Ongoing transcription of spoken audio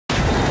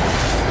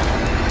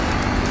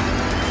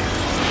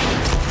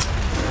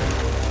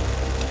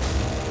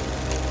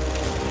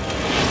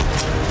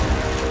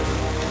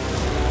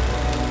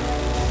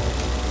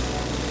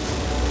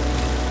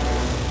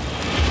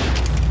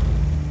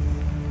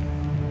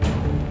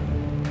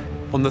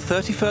On the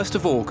 31st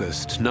of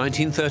August,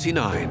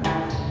 1939,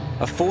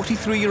 a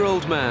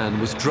 43-year-old man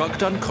was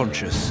drugged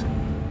unconscious,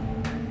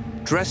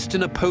 dressed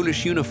in a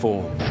Polish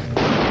uniform,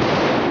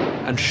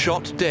 and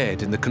shot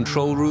dead in the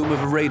control room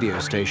of a radio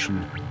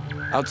station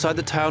outside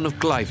the town of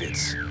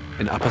Gleiwitz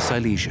in Upper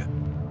Silesia.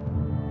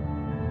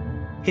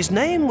 His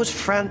name was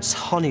Franz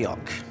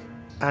Honiok,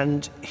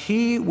 and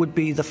he would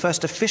be the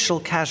first official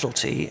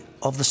casualty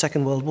of the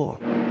Second World War.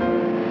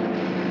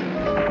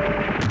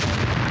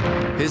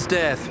 His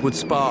death would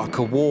spark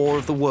a war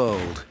of the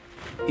world,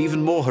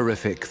 even more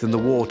horrific than the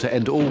war to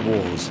end all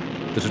wars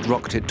that had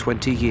rocked it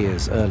 20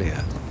 years earlier.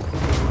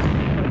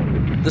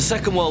 The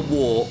Second World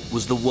War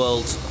was the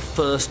world's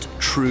first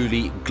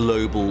truly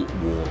global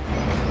war.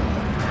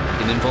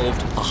 It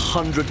involved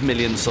 100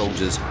 million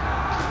soldiers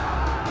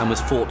and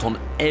was fought on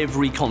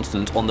every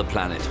continent on the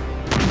planet.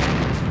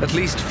 At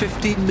least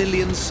 50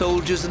 million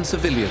soldiers and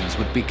civilians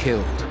would be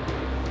killed,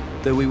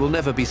 though we will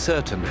never be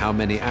certain how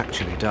many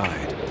actually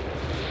died.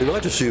 We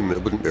might assume there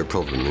wouldn't be a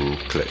problem in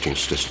collecting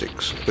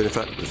statistics, but in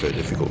fact it was very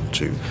difficult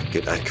to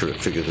get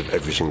accurate figures of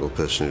every single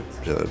person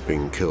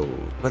being killed.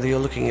 Whether you're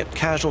looking at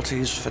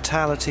casualties,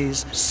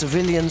 fatalities,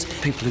 civilians,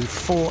 people who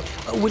fought,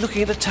 we're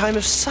looking at a time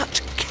of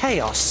such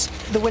chaos.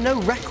 There were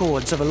no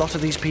records of a lot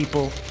of these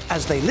people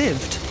as they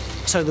lived,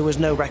 so there was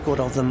no record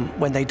of them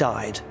when they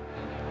died.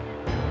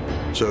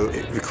 So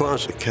it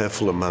requires a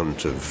careful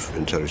amount of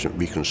intelligent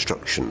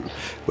reconstruction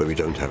where we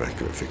don't have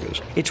accurate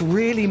figures. It's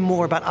really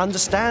more about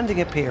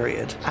understanding a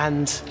period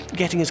and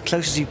getting as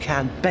close as you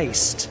can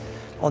based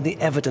on the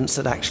evidence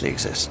that actually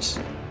exists.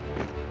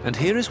 And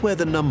here is where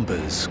the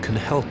numbers can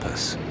help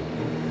us.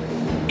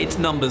 It's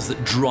numbers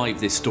that drive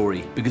this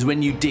story, because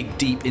when you dig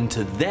deep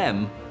into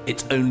them,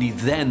 it's only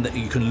then that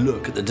you can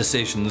look at the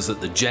decisions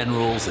that the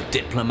generals, the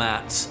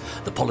diplomats,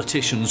 the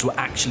politicians were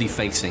actually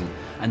facing,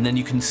 and then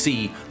you can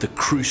see the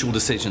crucial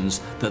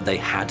decisions that they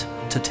had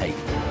to take.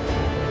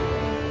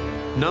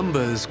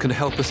 Numbers can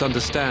help us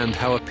understand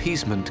how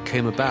appeasement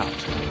came about,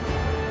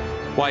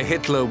 why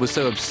Hitler was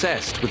so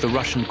obsessed with the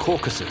Russian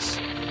Caucasus,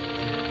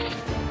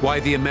 why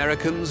the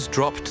Americans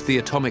dropped the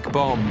atomic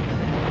bomb,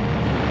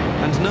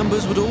 and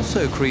numbers would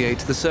also create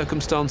the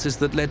circumstances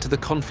that led to the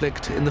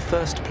conflict in the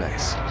first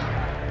place.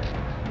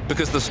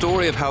 Because the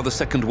story of how the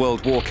Second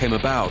World War came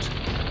about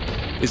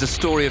is a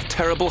story of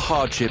terrible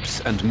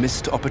hardships and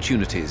missed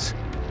opportunities,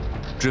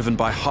 driven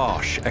by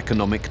harsh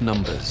economic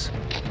numbers.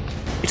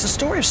 It's a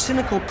story of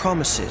cynical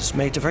promises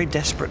made to very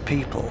desperate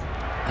people.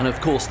 And of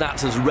course,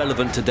 that's as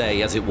relevant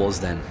today as it was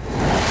then.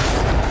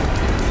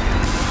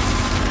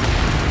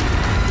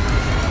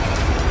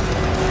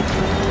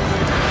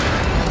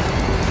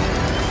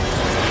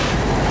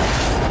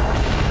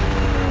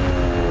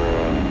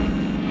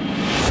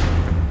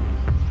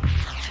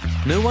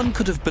 No one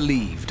could have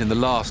believed in the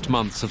last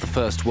months of the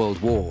First World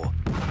War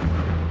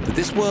that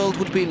this world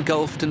would be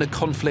engulfed in a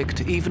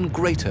conflict even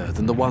greater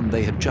than the one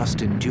they had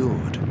just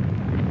endured.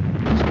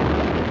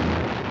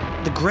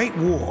 The Great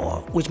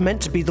War was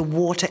meant to be the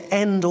war to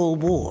end all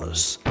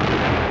wars.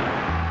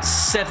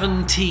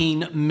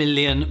 17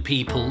 million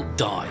people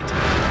died,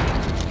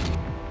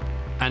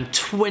 and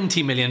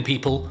 20 million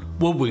people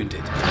were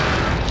wounded.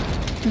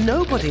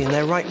 Nobody in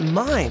their right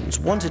minds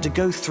wanted to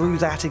go through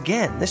that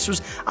again. This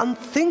was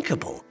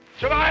unthinkable.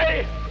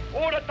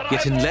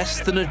 Yet in less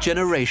than a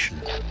generation,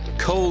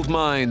 cold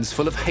minds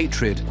full of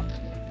hatred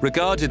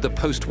regarded the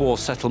post-war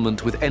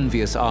settlement with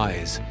envious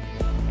eyes,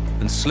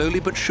 and slowly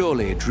but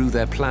surely drew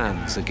their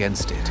plans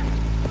against it.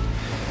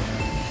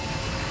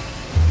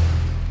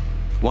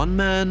 One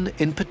man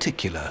in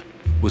particular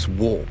was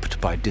warped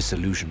by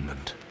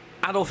disillusionment.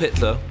 Adolf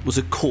Hitler was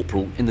a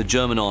corporal in the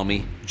German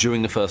army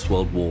during the First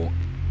World War.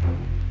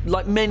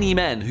 Like many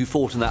men who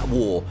fought in that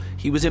war,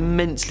 he was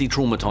immensely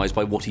traumatized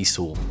by what he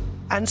saw.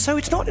 And so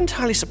it's not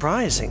entirely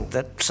surprising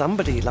that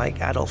somebody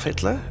like Adolf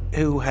Hitler,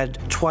 who had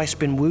twice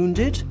been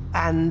wounded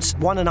and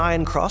won an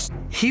Iron Cross,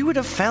 he would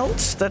have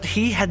felt that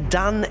he had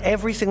done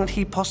everything that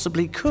he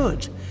possibly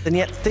could. And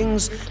yet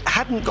things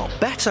hadn't got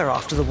better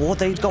after the war,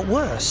 they'd got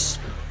worse.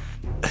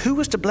 Who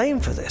was to blame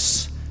for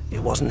this?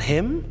 It wasn't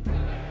him.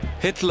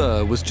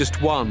 Hitler was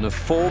just one of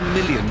 4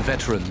 million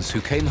veterans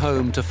who came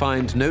home to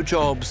find no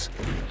jobs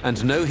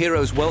and no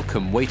hero's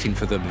welcome waiting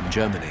for them in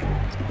Germany.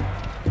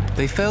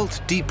 They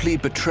felt deeply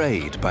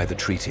betrayed by the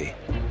treaty,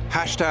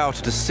 hashed out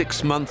at a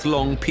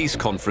 6-month-long peace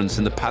conference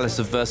in the Palace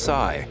of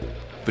Versailles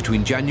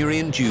between January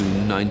and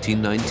June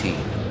 1919.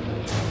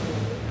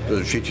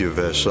 The Treaty of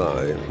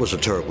Versailles was a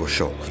terrible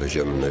shock for the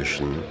German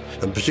nation,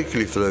 and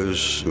particularly for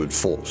those who had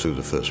fought through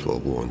the First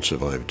World War and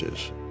survived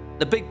it.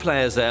 The big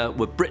players there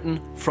were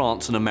Britain,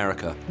 France and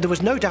America. There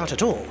was no doubt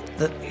at all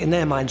that in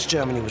their minds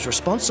Germany was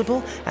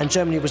responsible, and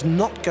Germany was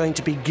not going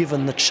to be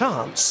given the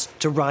chance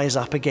to rise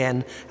up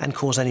again and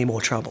cause any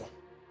more trouble.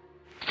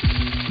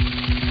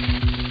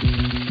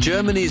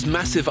 Germany's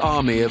massive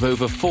army of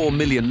over 4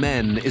 million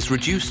men is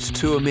reduced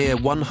to a mere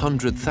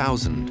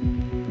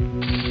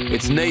 100,000.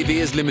 Its navy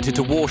is limited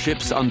to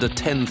warships under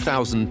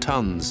 10,000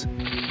 tons.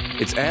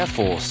 Its air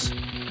force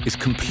is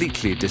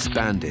completely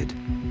disbanded.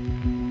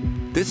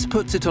 This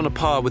puts it on a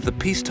par with the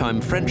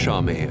peacetime French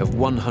army of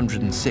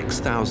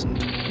 106,000.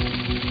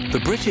 The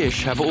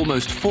British have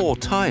almost 4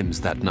 times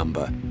that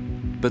number,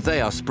 but they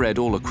are spread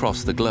all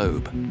across the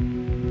globe.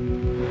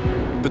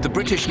 But the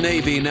British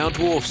Navy now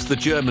dwarfs the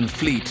German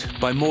fleet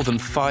by more than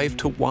 5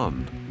 to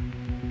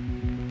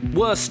 1.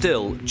 Worse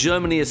still,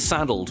 Germany is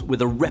saddled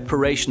with a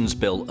reparations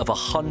bill of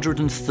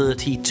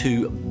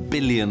 132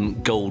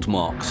 billion gold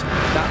marks.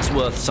 That's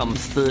worth some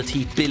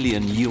 30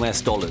 billion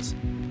US dollars.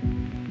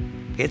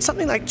 It's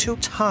something like 2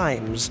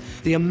 times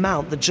the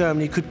amount that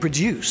Germany could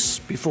produce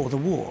before the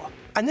war.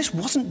 And this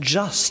wasn't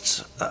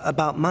just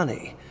about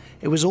money.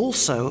 It was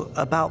also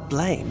about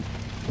blame.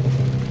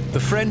 The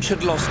French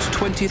had lost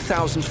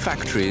 20,000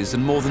 factories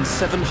and more than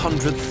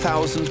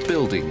 700,000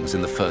 buildings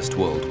in the First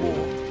World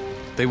War.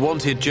 They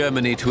wanted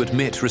Germany to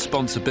admit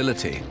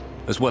responsibility,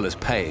 as well as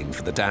paying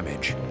for the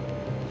damage.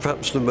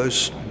 Perhaps the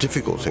most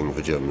difficult thing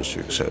for Germans to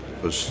accept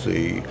was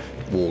the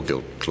war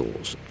guilt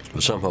clause.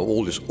 Somehow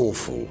all this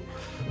awful,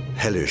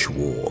 hellish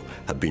war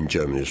had been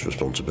Germany's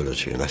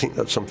responsibility, and I think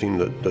that's something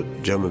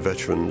that German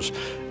veterans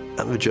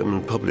and the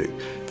German public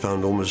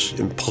found almost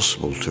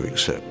impossible to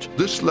accept.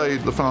 This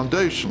laid the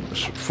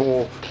foundations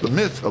for the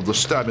myth of the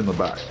stab in the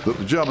back, that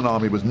the German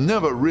army was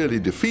never really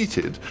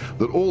defeated,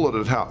 that all that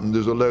had happened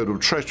is a load of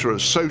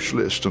treacherous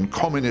socialists and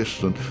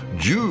communists and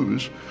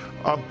Jews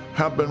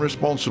have been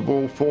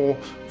responsible for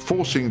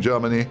forcing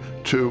Germany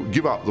to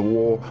give up the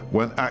war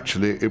when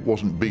actually it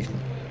wasn't beaten.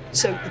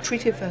 So the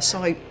Treaty of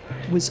Versailles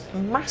was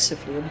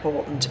massively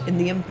important in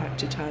the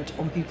impact it had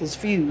on people's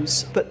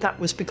views, but that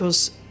was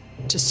because,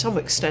 to some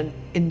extent,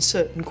 in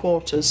certain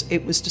quarters,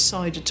 it was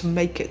decided to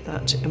make it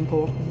that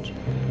important.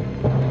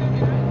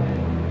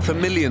 For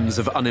millions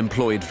of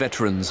unemployed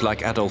veterans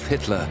like Adolf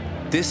Hitler,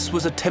 this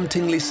was a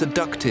temptingly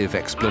seductive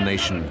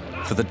explanation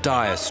for the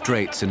dire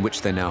straits in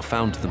which they now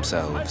found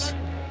themselves.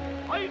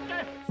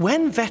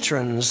 When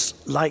veterans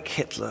like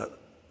Hitler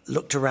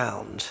looked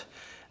around,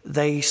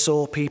 they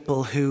saw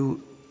people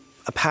who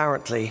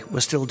apparently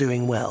were still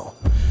doing well.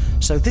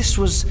 So this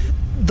was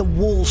the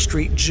Wall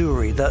Street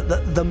Jewry,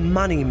 the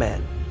money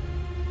men.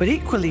 But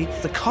equally,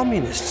 the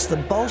communists, the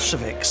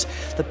Bolsheviks,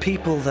 the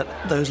people that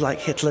those like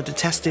Hitler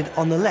detested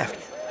on the left,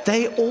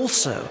 they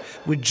also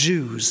were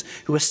Jews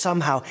who were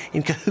somehow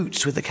in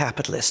cahoots with the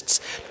capitalists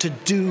to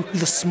do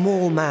the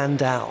small man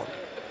down.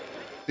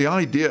 The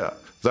idea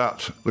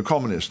that the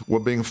communists were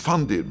being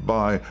funded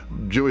by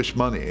Jewish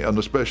money, and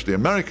especially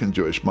American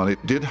Jewish money,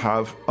 did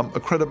have a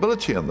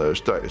credibility in those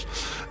days.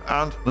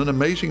 And an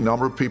amazing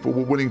number of people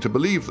were willing to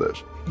believe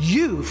this.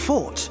 You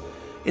fought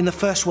in the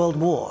First World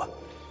War.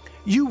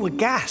 You were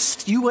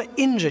gassed, you were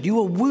injured, you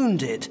were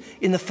wounded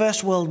in the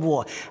First World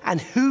War.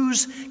 And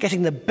who's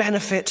getting the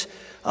benefit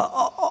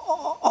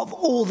of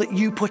all that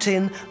you put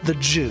in? The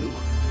Jew.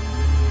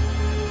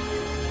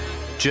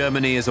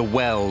 Germany is a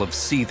well of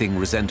seething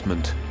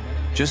resentment,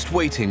 just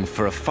waiting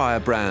for a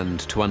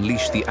firebrand to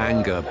unleash the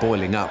anger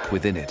boiling up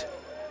within it.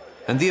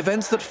 And the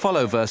events that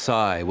follow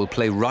Versailles will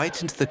play right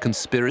into the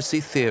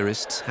conspiracy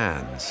theorists'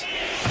 hands.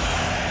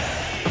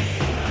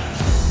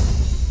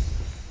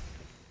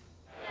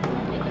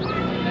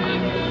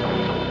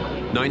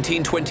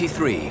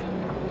 (1923).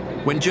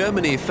 When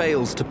Germany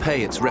fails to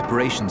pay its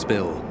reparations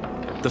bill,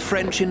 the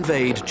French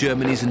invade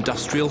Germany's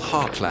industrial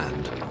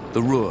heartland,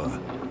 the Ruhr,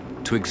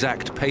 to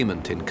exact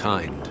payment in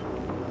kind.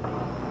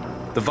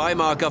 The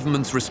Weimar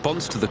government's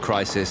response to the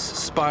crisis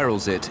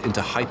spirals it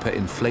into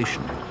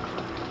hyperinflation.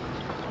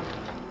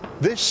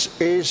 This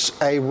is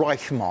a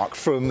Reichsmark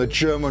from the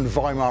German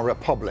Weimar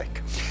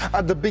Republic.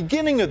 At the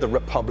beginning of the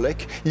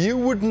Republic, you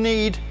would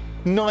need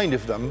 9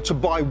 of them to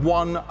buy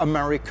 1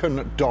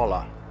 American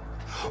dollar.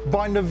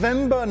 By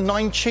November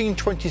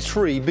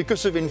 1923,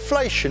 because of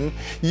inflation,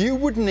 you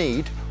would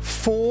need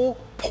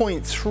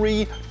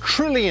 4.3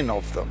 trillion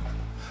of them.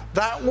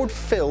 That would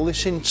fill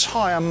this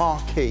entire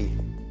marquee.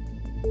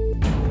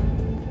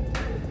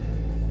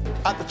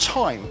 At the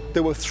time,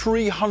 there were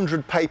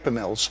 300 paper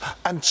mills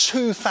and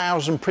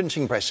 2,000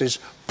 printing presses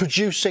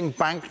producing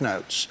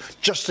banknotes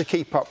just to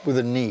keep up with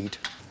the need.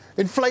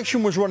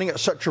 Inflation was running at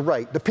such a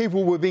rate that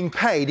people were being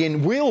paid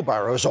in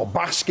wheelbarrows or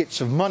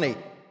baskets of money.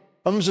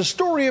 And there's a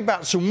story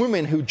about some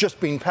women who'd just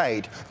been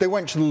paid. They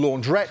went to the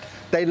laundrette,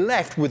 they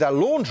left with their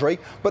laundry,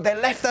 but they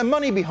left their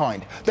money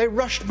behind. They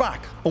rushed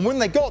back, and when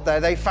they got there,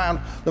 they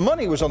found the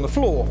money was on the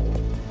floor,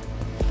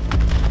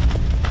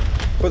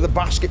 but the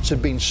baskets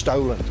had been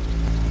stolen.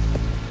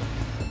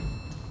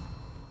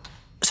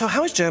 So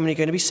how is Germany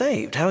going to be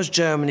saved? How is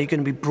Germany going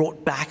to be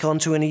brought back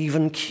onto an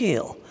even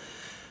keel?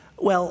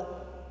 Well,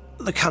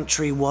 the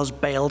country was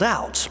bailed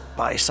out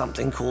by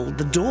something called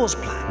the Dawes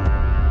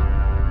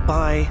Plan,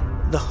 by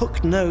the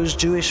hook-nosed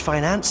Jewish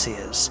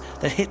financiers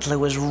that Hitler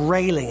was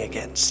railing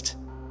against.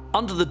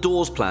 Under the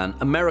Dawes Plan,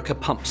 America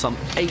pumped some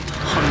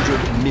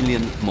 800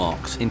 million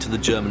marks into the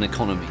German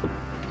economy.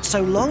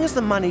 So long as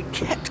the money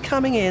kept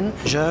coming in,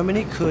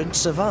 Germany could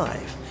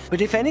survive. But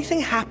if anything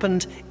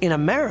happened in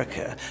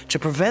America to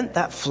prevent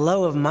that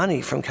flow of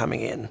money from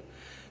coming in,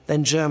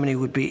 then Germany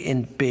would be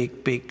in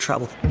big, big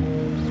trouble.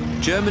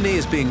 Germany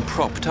is being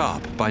propped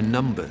up by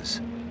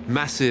numbers.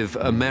 massive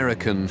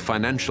American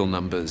financial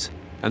numbers,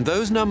 and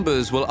those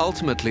numbers will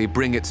ultimately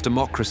bring its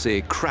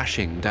democracy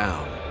crashing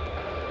down.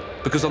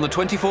 Because on the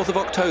 24th of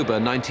October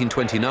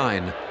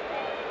 1929,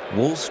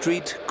 Wall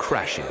Street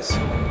crashes.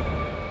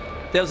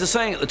 There was a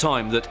saying at the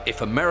time that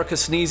if America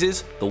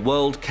sneezes, the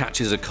world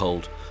catches a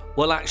cold.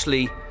 Well,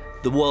 actually,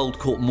 the world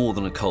caught more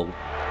than a cold.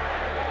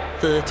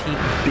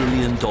 $30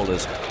 billion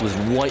was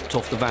wiped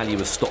off the value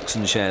of stocks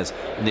and shares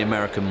in the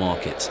American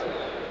markets.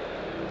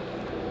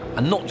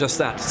 And not just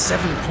that,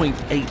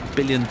 $7.8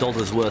 billion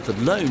worth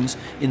of loans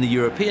in the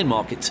European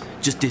markets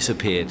just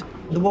disappeared.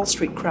 The Wall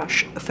Street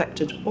crash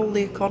affected all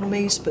the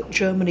economies, but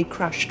Germany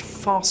crashed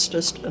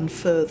fastest and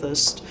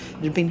furthest.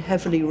 It had been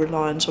heavily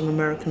reliant on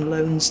American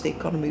loans. The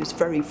economy was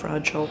very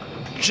fragile.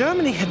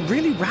 Germany had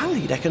really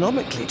rallied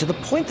economically to the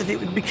point that it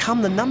would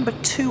become the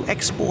 #2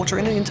 exporter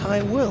in the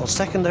entire world,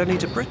 second only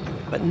to Britain.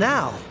 But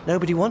now,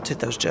 nobody wanted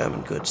those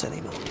German goods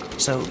anymore.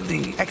 So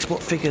the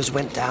export figures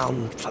went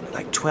down something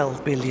like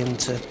 $12 billion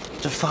to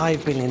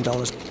 $5 billion.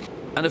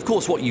 And of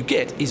course what you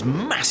get is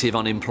massive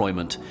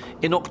unemployment.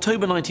 In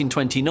October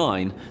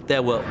 1929,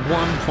 there were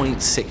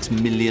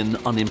 1.6 million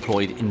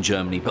unemployed in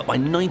Germany, but by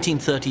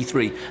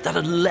 1933, that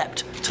had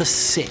leapt to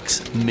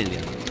 6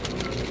 million.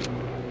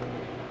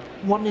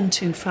 1 in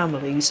 2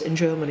 families in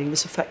Germany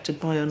was affected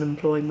by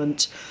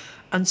unemployment,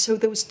 and so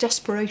there was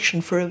desperation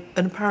for an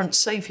apparent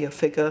saviour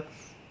figure,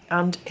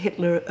 and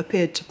Hitler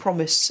appeared to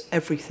promise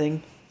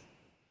everything.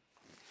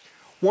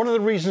 One of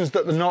the reasons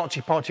that the Nazi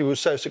Party was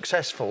so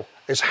successful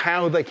is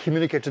how they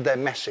communicated their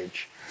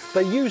message.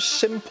 They used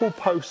simple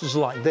posters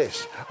like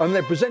this, and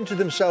they presented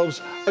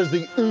themselves as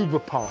the Uber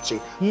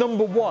Party,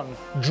 #1,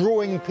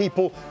 drawing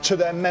people to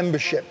their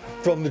membership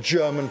from the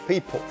German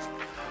people.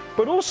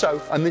 But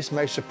also, and this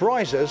may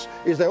surprise us,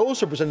 is they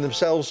also presented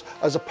themselves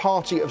as a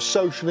party of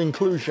social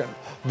inclusion,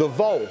 the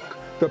Volk,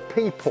 the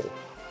people.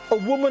 A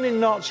woman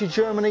in Nazi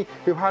Germany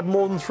who had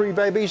more than 3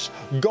 babies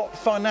got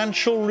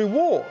financial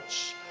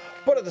rewards.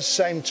 But at the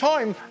same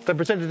time, they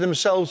presented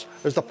themselves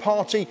as the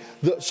party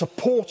that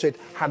supported,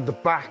 had the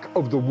back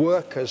of the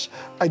workers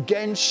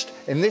against,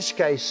 in this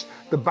case,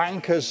 the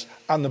bankers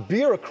and the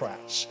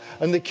bureaucrats.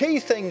 And the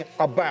key thing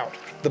about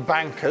the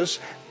bankers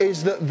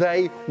is that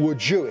they were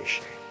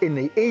Jewish. In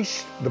the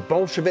East, the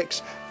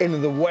Bolsheviks;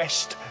 in the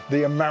West,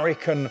 the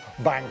American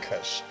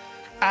bankers.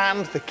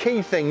 And the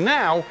key thing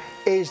now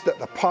is that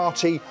the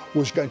party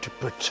was going to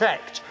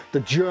protect the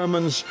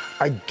Germans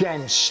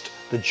against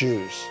the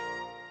Jews.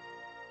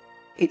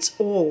 It's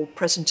all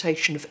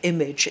presentation of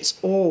image, it's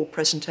all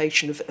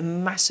presentation of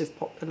massive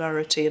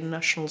popularity and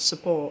national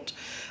support.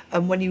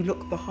 And when you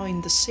look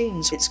behind the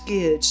scenes, it's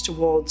geared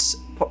towards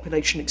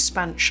population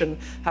expansion,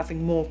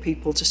 having more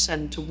people to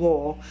send to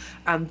war,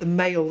 and the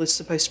male is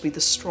supposed to be the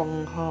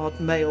strong,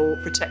 hard male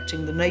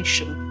protecting the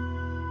nation.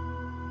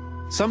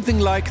 Something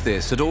like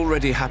this had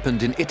already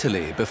happened in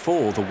Italy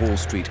before the Wall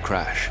Street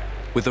crash,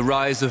 with the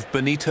rise of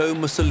Benito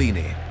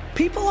Mussolini.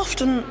 People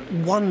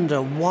often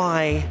wonder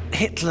why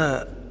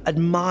Hitler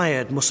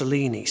admired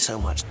Mussolini so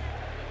much.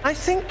 I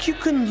think you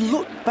can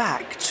look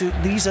back to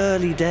these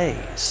early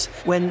days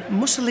when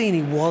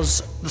Mussolini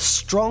was the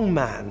strong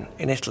man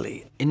in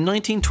Italy. In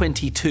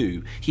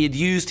 1922, he had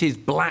used his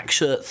black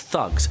shirt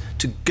thugs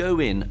to go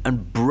in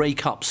and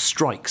break up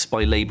strikes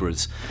by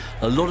labourers.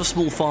 A lot of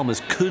small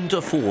farmers couldn't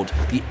afford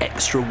the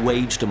extra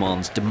wage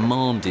demands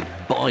demanded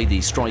by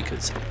these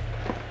strikers.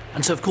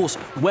 And so, of course,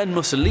 when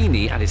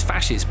Mussolini and his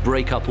fascists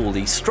break up all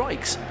these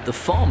strikes, the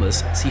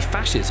farmers see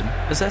fascism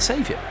as their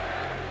saviour.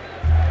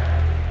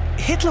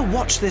 Hitler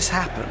watched this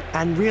happen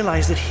and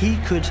realised that he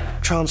could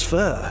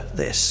transfer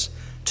this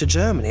to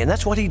Germany, and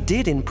that's what he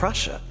did in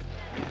Prussia.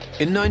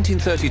 In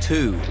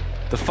 1932,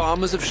 the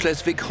farmers of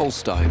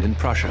Schleswig-Holstein in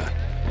Prussia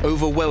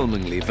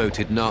overwhelmingly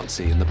voted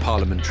Nazi in the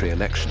parliamentary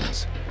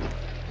elections.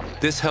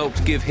 This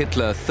helped give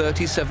Hitler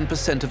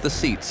 37% of the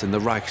seats in the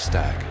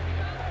Reichstag.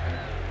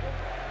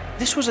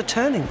 This was a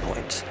turning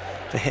point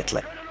for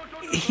Hitler.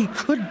 He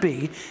could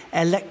be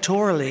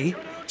electorally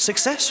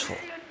successful.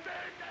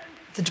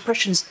 The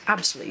Depression is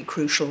absolutely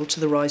crucial to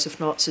the rise of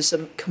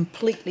Nazism,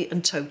 completely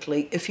and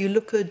totally. If you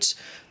look at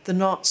the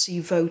Nazi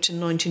vote in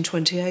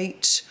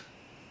 1928,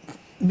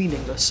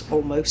 meaningless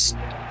almost.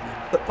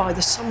 But by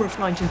the summer of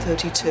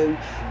 1932,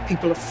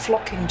 people are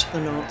flocking to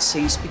the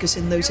Nazis because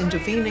in those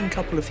intervening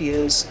couple of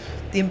years,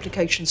 the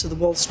implications of the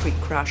Wall Street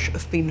crash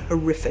have been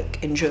horrific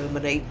in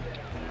Germany.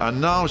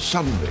 And now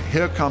suddenly,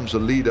 here comes a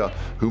leader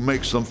who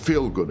makes them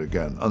feel good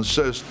again and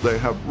says they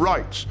have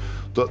rights,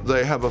 that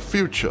they have a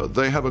future,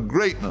 they have a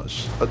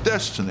greatness, a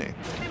destiny.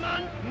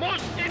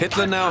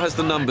 Hitler now has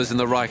the numbers in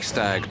the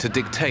Reichstag to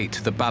dictate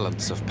the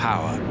balance of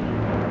power.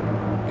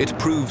 It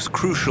proves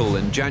crucial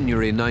in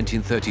January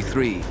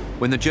 1933,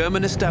 when the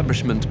German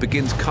establishment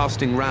begins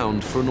casting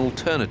round for an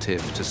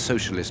alternative to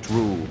socialist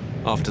rule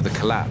after the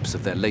collapse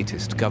of their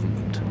latest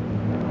government.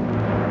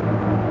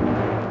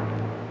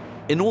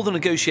 In all the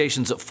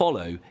negotiations that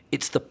follow,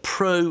 it's the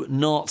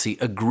pro-Nazi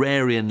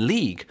Agrarian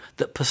League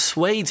that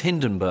persuades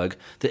Hindenburg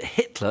that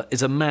Hitler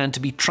is a man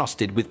to be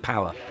trusted with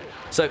power.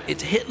 So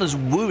it's Hitler's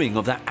wooing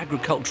of that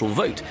agricultural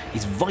vote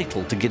is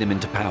vital to get him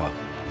into power.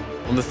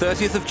 On the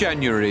 30th of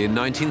January in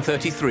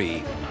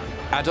 1933,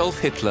 Adolf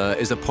Hitler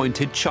is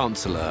appointed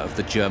Chancellor of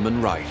the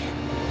German Reich.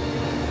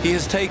 He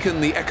has taken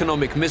the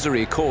economic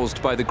misery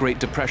caused by the Great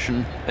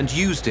Depression and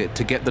used it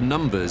to get the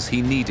numbers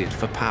he needed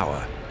for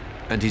power.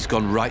 And he's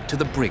gone right to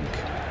the brink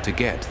to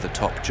get the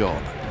top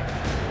job.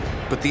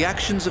 But the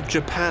actions of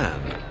Japan,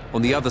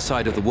 on the other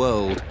side of the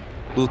world,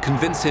 will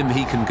convince him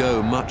he can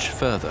go much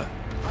further.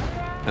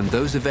 And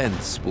those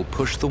events will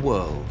push the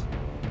world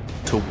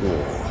to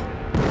war.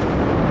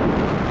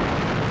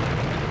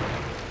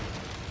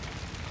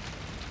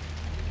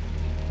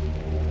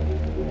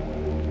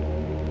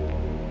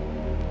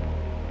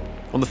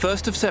 On the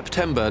 1st of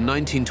September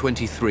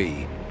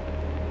 1923,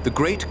 the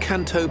Great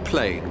Kanto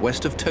Plain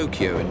west of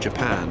Tokyo in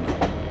Japan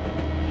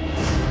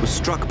was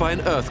struck by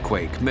an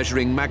earthquake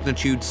measuring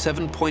magnitude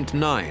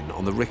 7.9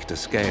 on the Richter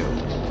scale.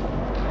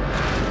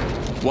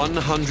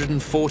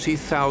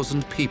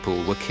 140,000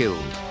 people were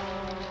killed.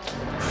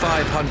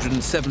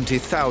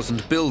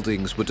 570,000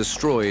 buildings were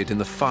destroyed in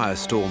the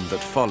firestorm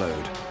that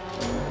followed.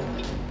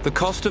 The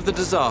cost of the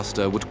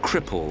disaster would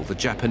cripple the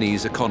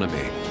Japanese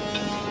economy.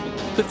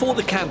 Before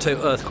the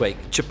Kanto earthquake,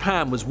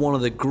 Japan was one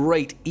of the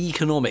great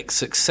economic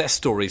success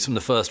stories from the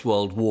First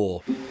World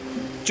War.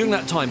 During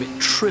that time, it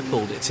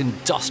tripled its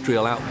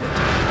industrial output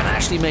and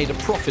actually made a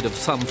profit of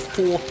some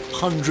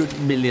 $400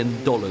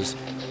 million.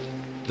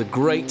 The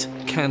Great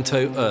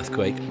Kanto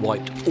earthquake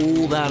wiped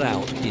all that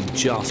out in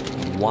just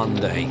one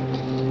day.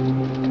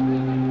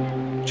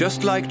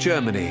 Just like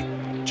Germany,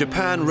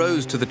 Japan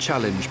rose to the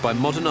challenge by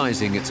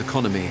modernizing its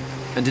economy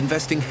and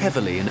investing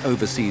heavily in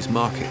overseas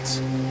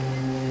markets.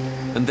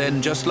 And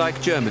then, just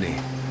like Germany,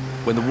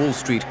 when the Wall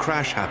Street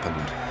crash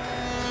happened,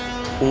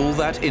 all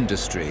that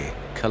industry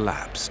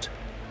collapsed.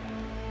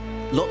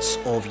 Lots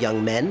of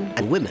young men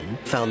and women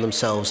found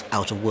themselves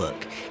out of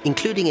work,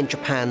 including in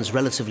Japan's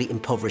relatively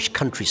impoverished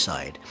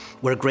countryside,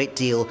 where a great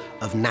deal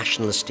of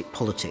nationalistic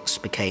politics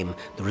became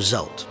the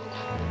result.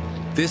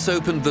 This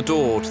opened the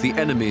door to the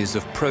enemies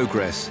of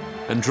progress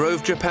and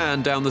drove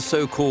Japan down the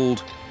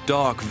so-called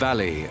dark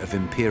valley of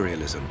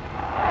imperialism.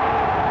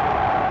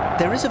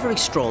 There is a very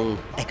strong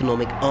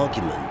economic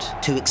argument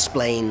to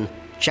explain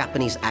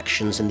Japanese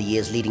actions in the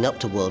years leading up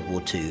to World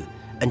War II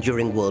and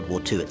during World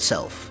War II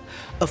itself.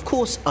 Of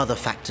course, other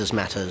factors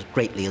matter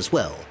greatly as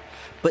well,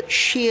 but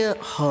sheer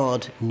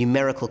hard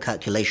numerical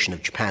calculation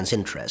of Japan's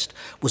interest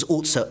was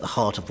also at the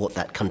heart of what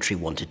that country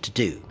wanted to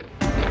do.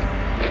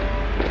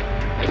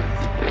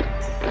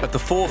 At the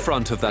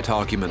forefront of that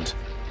argument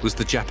was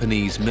the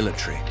Japanese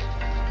military.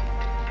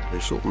 They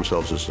saw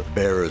themselves as the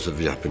bearers of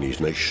the Japanese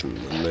nation,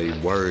 and they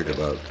worried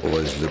about all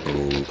those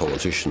liberal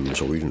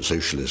politicians or even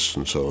socialists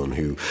and so on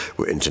who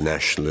were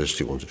internationalists,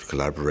 who wanted to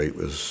collaborate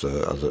with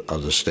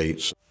other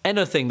states.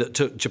 Anything that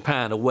took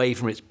Japan away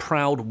from its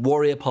proud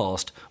warrior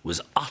past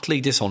was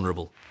utterly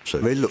dishonourable. So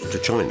they looked to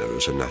China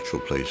as a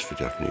natural place for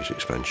Japanese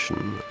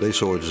expansion. They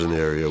saw it as an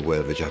area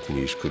where the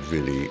Japanese could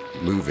really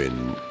move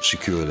in,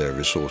 secure their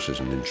resources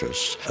and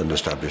interests, and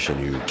establish a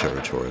new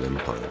territorial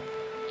empire.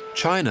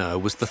 China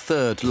was the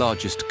third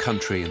largest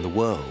country in the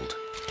world,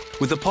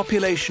 with a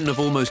population of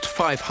almost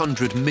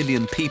 500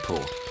 million people,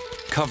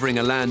 covering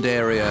a land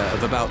area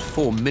of about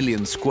 4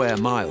 million square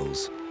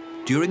miles.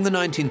 During the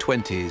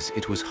 1920s,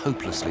 it was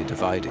hopelessly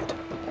divided.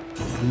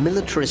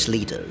 Militarist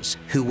leaders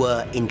who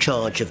were in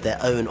charge of their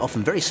own,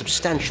 often very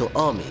substantial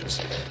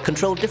armies,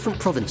 controlled different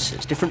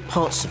provinces, different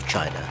parts of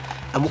China,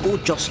 and were all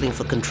jostling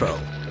for control.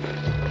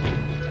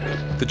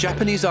 The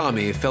Japanese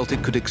army felt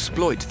it could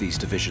exploit these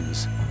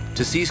divisions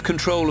to seize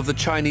control of the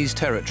Chinese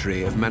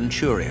territory of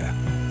Manchuria.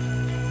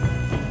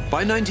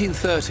 By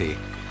 1930,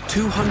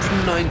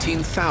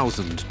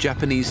 219,000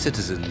 Japanese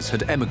citizens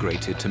had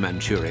emigrated to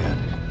Manchuria,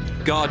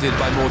 guarded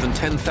by more than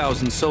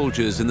 10,000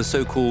 soldiers in the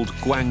so-called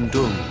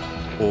Guangdong,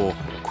 or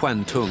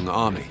Kwantung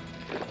Army.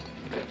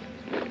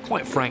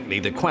 Quite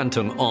frankly, the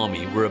Kwantung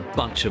Army were a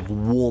bunch of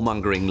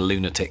warmongering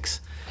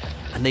lunatics,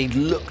 and they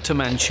looked to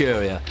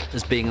Manchuria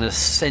as being an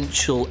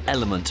essential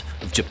element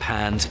of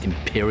Japan's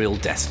imperial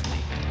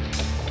destiny.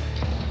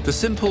 The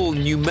simple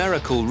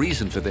numerical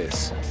reason for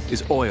this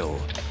is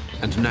oil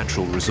and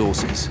natural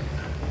resources.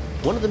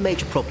 One of the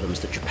major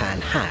problems that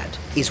Japan had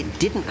is it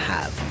didn't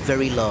have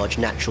very large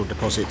natural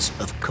deposits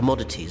of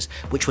commodities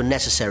which were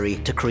necessary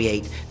to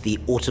create the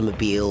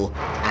automobile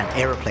and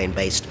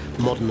aeroplane-based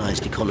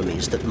modernized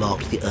economies that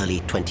marked the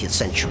early 20th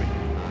century.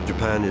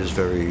 Japan is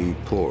very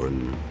poor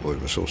in oil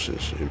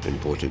resources. It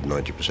imported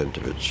 90%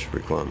 of its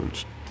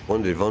requirements.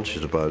 One of the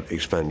advantages about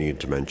expanding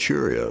into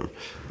Manchuria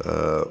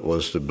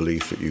was the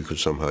belief that you could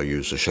somehow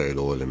use the shale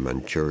oil in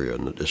Manchuria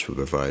and that this would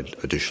provide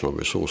additional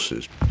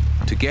resources.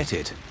 To get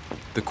it,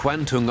 the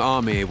Kwantung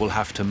Army will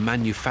have to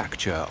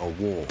manufacture a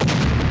war.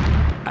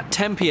 At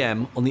 10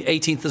 p.m. on the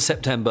 18th of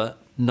September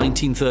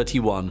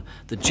 1931,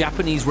 the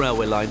Japanese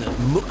railway line at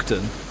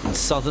Mukden in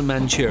southern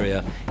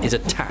Manchuria is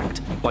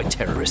attacked by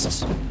terrorists.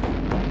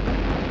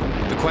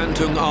 The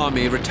Kwantung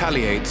Army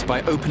retaliates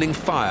by opening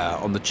fire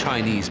on the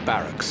Chinese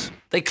barracks.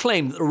 They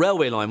claim that the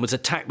railway line was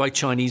attacked by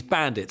Chinese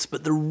bandits,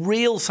 but the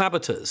real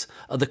saboteurs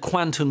are the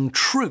Kwantung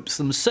troops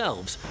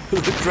themselves, who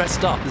had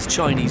dressed up as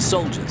Chinese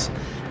soldiers.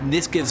 And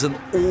this gives them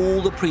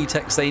all the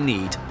pretext they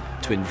need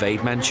to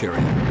invade Manchuria.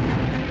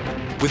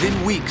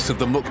 Within weeks of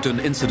the Mukden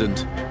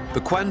incident,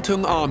 the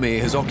Kwantung army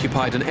has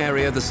occupied an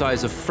area the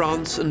size of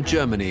France and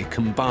Germany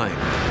combined,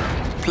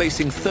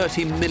 placing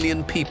 30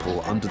 million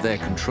people under their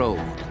control.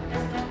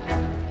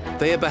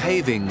 They are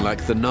behaving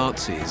like the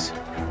Nazis,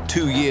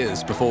 2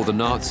 years before the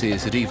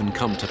Nazis had even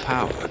come to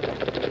power.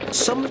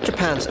 Some of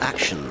Japan's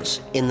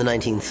actions in the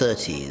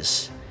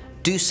 1930s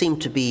do seem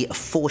to be a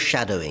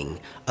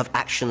foreshadowing of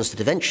actions that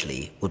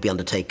eventually would be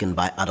undertaken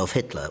by Adolf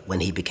Hitler when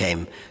he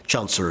became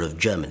Chancellor of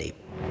Germany.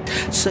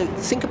 So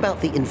think about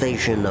the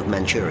invasion of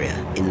Manchuria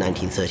in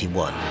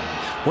 1931.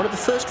 One of the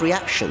first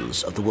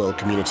reactions of the world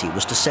community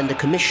was to send a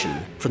commission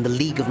from the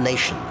League of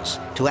Nations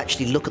to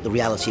actually look at the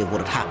reality of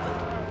what had happened.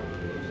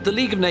 The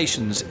League of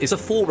Nations is a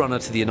forerunner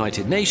to the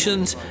United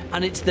Nations,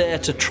 and it's there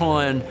to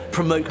try and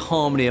promote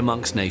harmony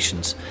amongst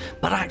nations.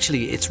 But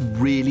actually, it's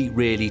really,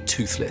 really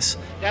toothless.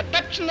 The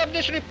adoption of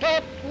this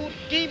report would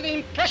give the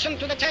impression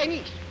to the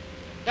Chinese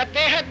that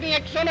they had been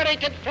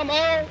exonerated from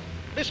all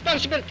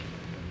responsibility.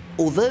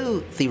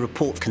 Although the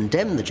report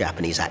condemned the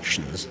Japanese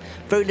actions,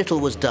 very little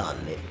was done.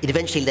 It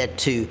eventually led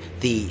to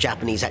the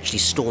Japanese actually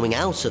storming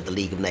out of the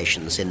League of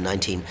Nations in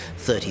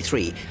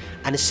 1933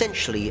 and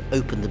essentially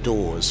opened the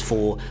doors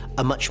for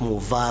a much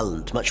more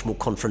violent, much more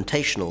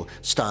confrontational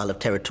style of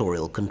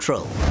territorial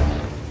control.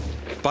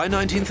 By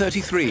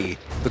 1933,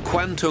 the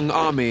Kwantung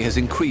army has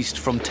increased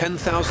from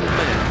 10,000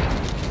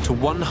 men to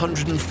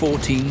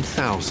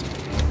 114,000.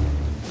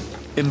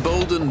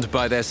 Emboldened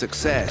by their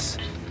success,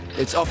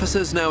 its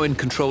officers now in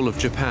control of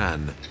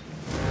Japan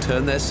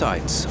turn their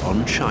sights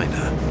on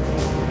China.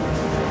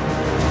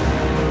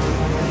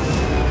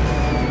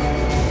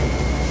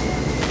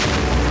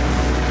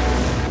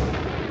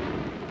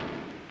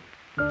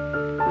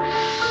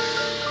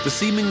 The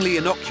seemingly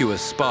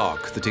innocuous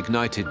spark that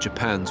ignited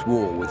Japan's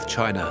war with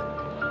China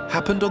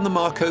happened on the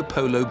Marco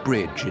Polo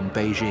Bridge in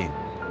Beijing.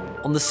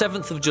 On the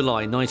 7th of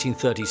July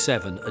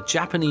 1937, a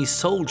Japanese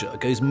soldier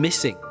goes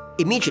missing.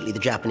 Immediately, the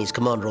Japanese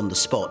commander on the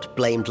spot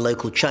blamed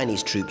local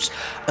Chinese troops.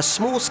 A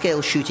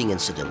small-scale shooting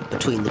incident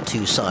between the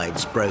two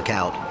sides broke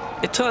out.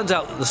 It turns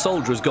out that the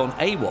soldier has gone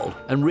AWOL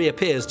and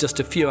reappears just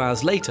a few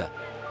hours later.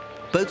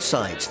 Both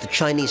sides, the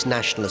Chinese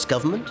nationalist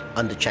government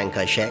under Chiang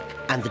Kai-shek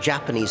and the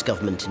Japanese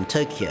government in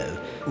Tokyo,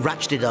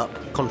 ratcheted up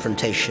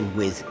confrontation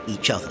with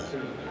each other.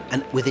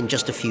 And within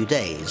just a few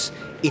days,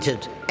 it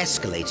had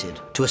escalated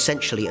to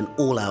essentially an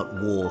all-out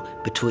war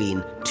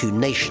between two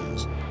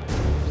nations.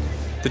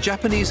 The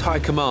Japanese High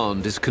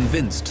Command is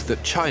convinced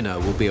that China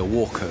will be a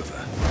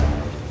walkover.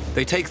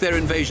 They take their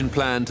invasion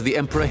plan to the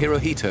Emperor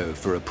Hirohito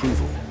for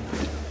approval.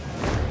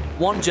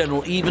 One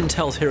general even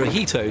tells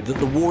Hirohito that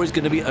the war is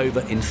going to be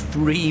over in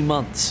 3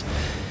 months.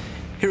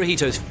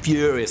 Hirohito's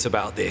furious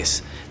about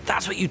this.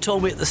 "That's what you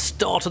told me at the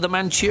start of the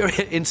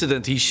Manchuria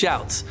incident," he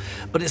shouts.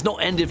 But it's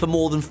not ended for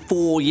more than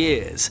 4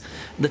 years.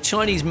 The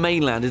Chinese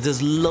mainland is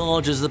as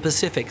large as the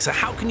Pacific, so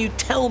how can you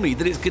tell me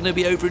that it's going to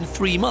be over in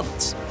 3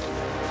 months?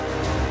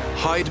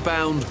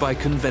 Hidebound by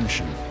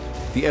convention,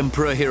 the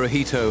Emperor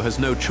Hirohito has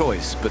no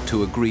choice but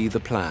to agree the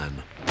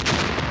plan.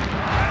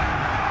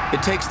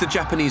 It takes the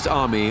Japanese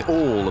army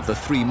all of the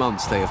 3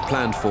 months they have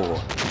planned for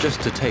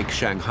just to take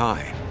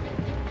Shanghai.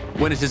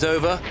 When it is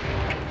over,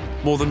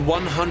 more than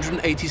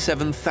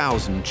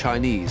 187,000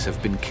 Chinese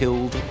have been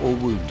killed or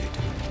wounded.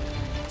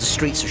 The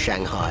streets of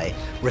Shanghai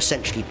were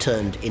essentially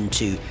turned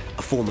into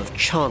a form of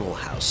charnel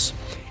house.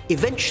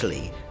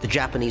 Eventually, the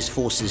Japanese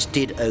forces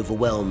did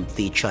overwhelm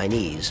the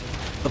Chinese,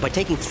 but by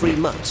taking 3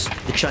 months,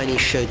 the Chinese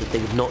showed that they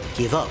would not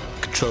give up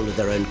control of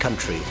their own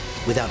country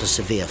without a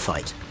severe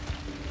fight.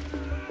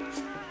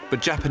 But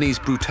Japanese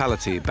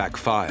brutality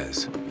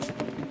backfires.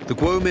 The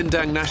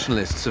Kuomintang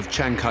nationalists of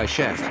Chiang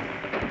Kai-shek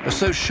are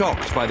so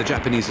shocked by the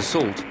Japanese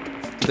assault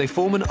that they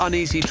form an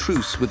uneasy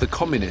truce with the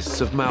communists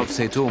of Mao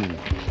Zedong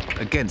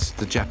against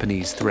the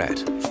Japanese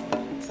threat.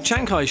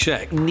 Chiang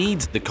Kai-shek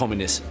needs the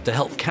communists to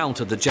help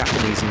counter the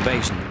Japanese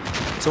invasion.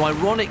 So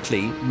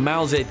ironically,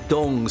 Mao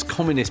Zedong's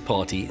Communist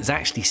Party is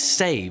actually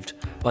saved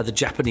by the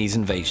Japanese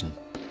invasion.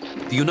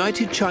 The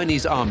United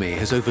Chinese Army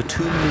has over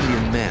 2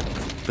 million men,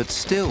 but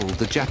still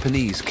the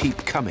Japanese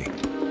keep coming.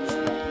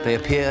 They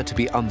appear to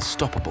be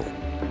unstoppable.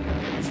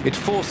 It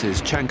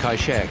forces Chiang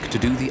Kai-shek to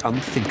do the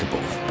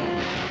unthinkable.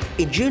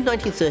 In June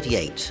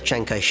 1938,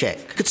 Chiang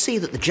Kai-shek could see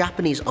that the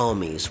Japanese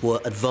armies were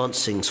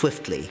advancing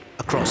swiftly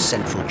across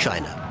central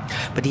China.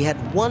 But he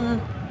had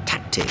one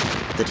tactic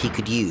that he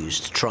could use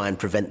to try and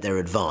prevent their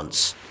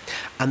advance,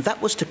 and that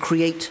was to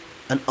create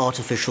an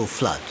artificial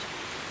flood.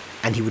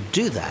 And he would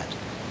do that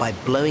by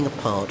blowing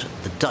apart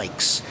the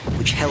dikes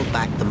which held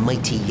back the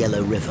mighty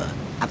Yellow River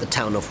at the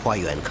town of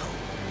Huayuankou.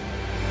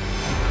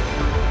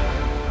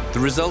 The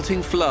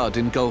resulting flood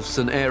engulfs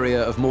an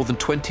area of more than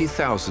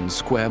 20,000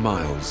 square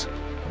miles,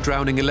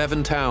 drowning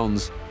 11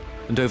 towns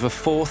and over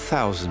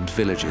 4,000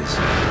 villages.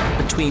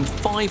 Between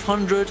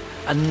 500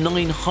 and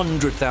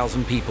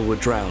 900,000 people were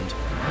drowned.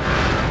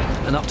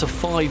 and up to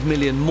 5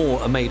 million more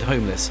are made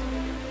homeless.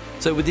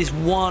 So with this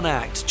one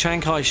act,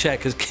 Chiang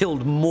Kai-shek has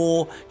killed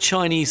more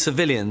Chinese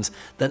civilians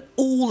than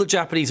all the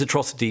Japanese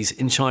atrocities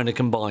in China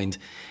combined.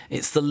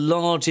 It's the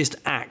largest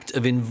act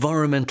of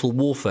environmental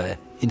warfare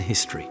in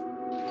history.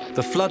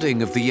 The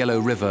flooding of the Yellow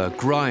River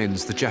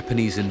grinds the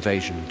Japanese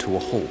invasion to a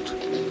halt.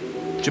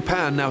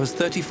 Japan now has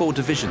 34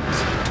 divisions,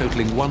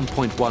 totaling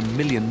 1.1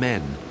 million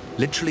men,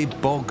 literally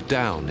bogged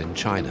down in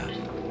China,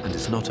 and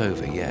it's not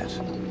over yet.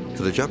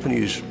 For the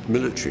Japanese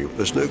military,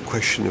 there's no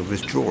question of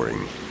withdrawing.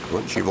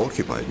 Once you've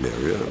occupied an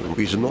area,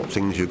 these are not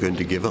things you're going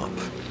to give up.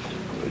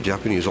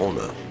 Japanese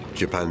honor,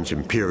 Japan's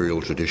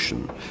imperial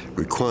tradition,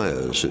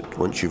 requires that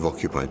once you've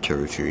occupied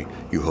territory,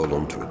 you hold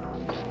on to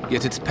it.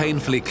 Yet it's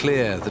painfully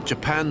clear that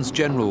Japan's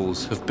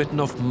generals have bitten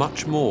off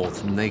much more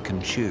than they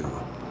can chew.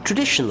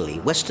 Traditionally,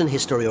 Western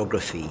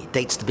historiography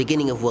dates the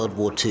beginning of World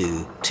War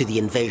II to the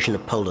invasion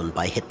of Poland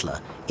by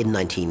Hitler in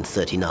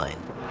 1939.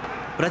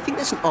 But I think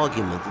there's an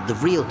argument that the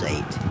real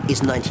date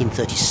is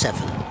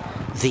 1937,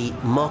 the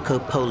Marco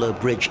Polo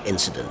Bridge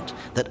incident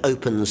that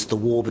opens the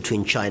war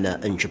between China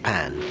and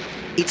Japan.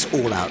 It's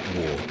all-out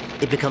war.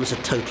 It becomes a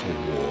total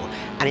war,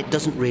 and it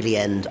doesn't really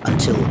end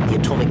until the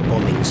atomic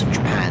bombings of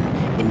Japan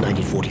in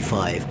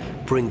 1945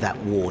 bring that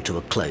war to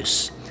a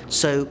close.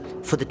 So,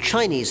 for the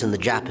Chinese and the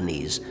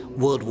Japanese,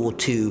 World War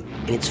II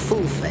in its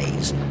full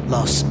phase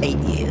lasts 8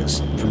 years,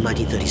 from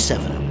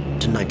 1937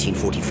 to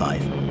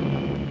 1945.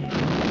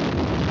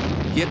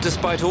 Yet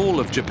despite all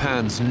of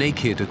Japan's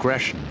naked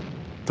aggression,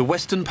 the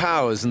Western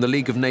powers and the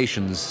League of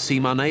Nations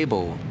seem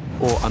unable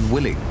or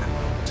unwilling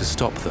to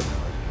stop them.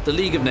 The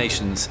League of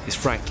Nations is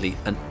frankly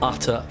an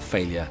utter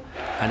failure,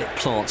 and it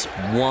plants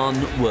one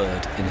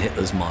word in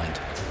Hitler's mind: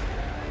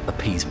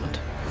 appeasement.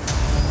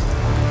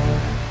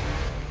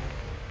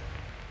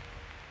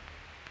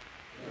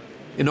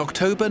 In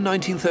October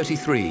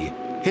 1933,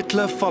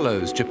 Hitler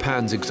follows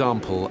Japan's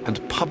example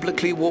and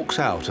publicly walks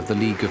out of the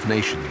League of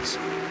Nations.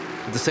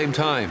 At the same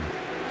time,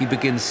 he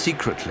begins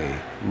secretly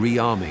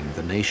rearming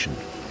the nation.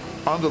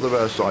 Under the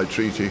Versailles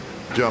Treaty,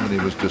 Germany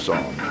was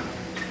disarmed.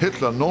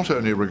 Hitler not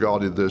only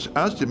regarded this,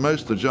 as did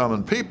most of the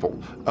German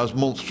people, as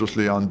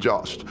monstrously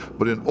unjust,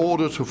 but in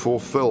order to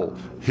fulfill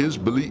his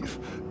belief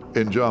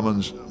in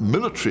Germany's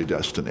military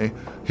destiny,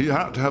 he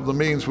had to have the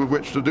means with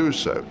which to do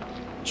so.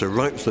 So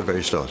right from the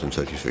very start in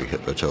 1933,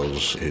 Hitler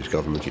tells his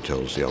government, he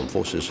tells the armed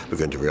forces, we're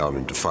going to rearm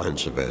in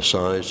defiance of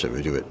Versailles, so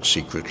we do it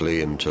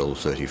secretly until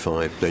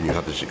 1935. Then you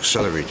have this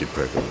accelerated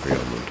program of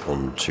rearmament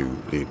on to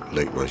the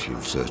late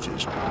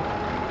 1930s.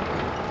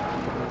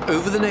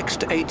 Over the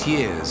next 8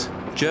 years,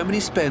 Germany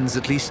spends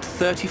at least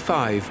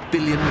 35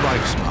 billion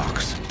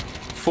Reichsmarks,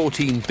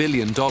 $14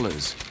 billion,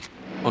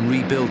 on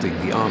rebuilding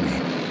the army.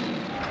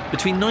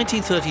 Between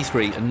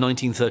 1933 and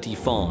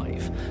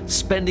 1935,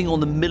 spending on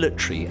the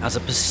military as a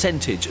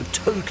percentage of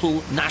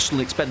total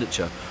national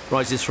expenditure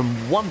rises from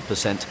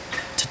 1%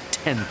 to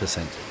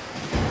 10%.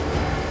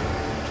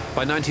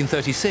 By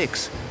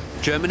 1936,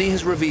 Germany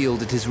has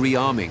revealed it is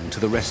rearming to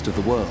the rest of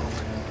the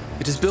world.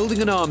 It is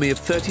building an army of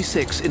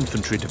 36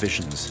 infantry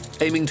divisions,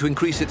 aiming to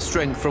increase its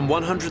strength from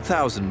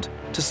 100,000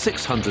 to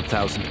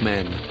 600,000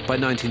 men by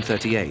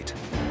 1938.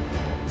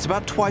 It's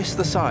about twice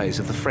the size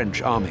of the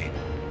French army,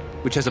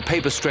 which has a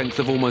paper strength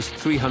of almost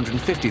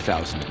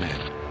 350,000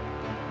 men.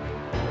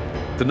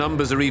 The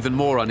numbers are even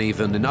more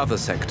uneven in other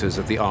sectors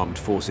of the armed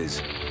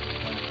forces.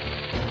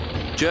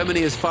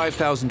 Germany has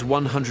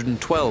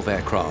 5,112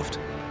 aircraft,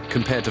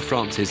 compared to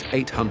France's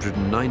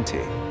 890.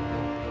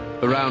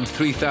 Around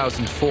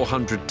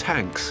 3,400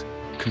 tanks,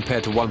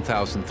 compared to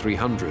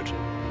 1,300.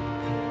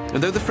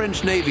 And though the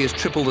French Navy is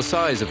triple the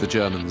size of the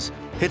Germans,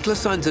 Hitler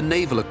signs a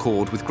naval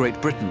accord with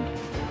Great Britain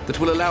that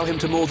will allow him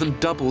to more than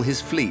double his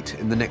fleet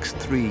in the next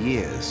 3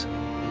 years.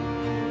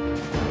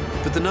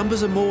 But the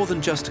numbers are more than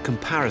just a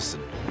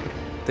comparison.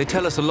 They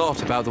tell us a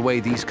lot about the way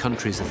these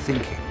countries are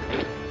thinking.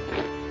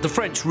 The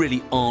French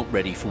really aren't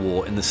ready for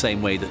war in the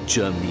same way that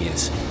Germany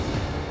is.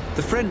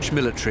 The French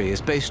military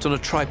is based on a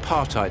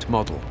tripartite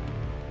model.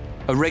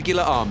 A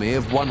regular army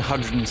of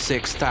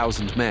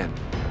 106,000 men,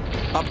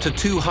 up to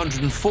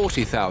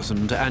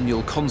 240,000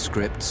 annual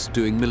conscripts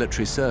doing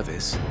military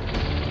service,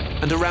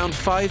 and around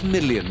 5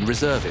 million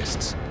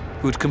reservists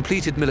who had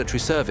completed military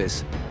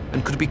service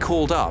and could be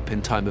called up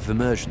in time of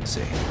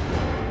emergency.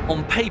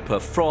 On paper,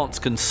 France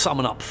can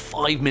summon up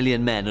 5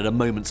 million men at a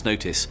moment's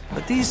notice.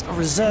 But these are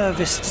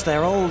reservists,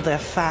 they're old, they're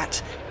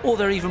fat. Or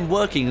they're even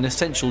working in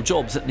essential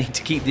jobs that need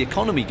to keep the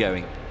economy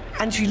going.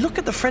 And you look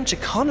at the French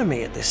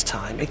economy at this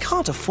time, it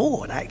can't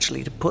afford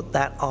actually to put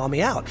that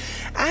army out.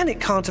 And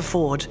it can't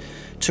afford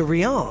to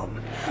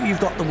rearm. You've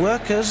got the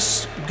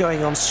workers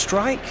going on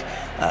strike.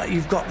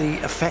 You've got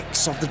the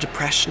effects of the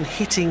Depression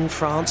hitting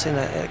France in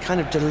a kind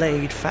of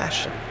delayed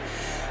fashion.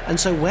 And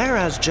so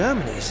whereas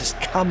Germany is this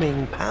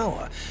coming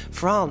power,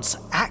 France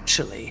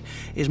actually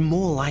is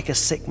more like a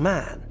sick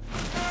man.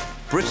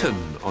 Britain,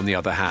 on the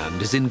other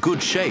hand, is in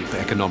good shape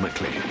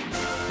economically.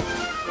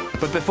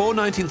 But before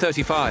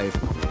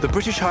 1935, the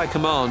British High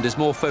Command is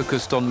more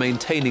focused on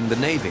maintaining the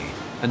Navy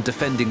and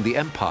defending the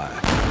Empire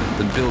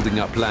than building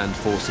up land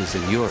forces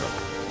in Europe.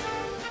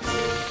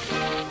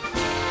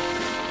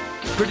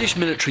 British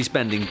military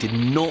spending did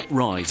not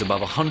rise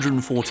above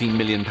 £114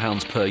 million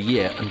per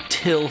year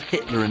until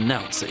Hitler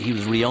announced that he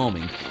was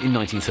rearming in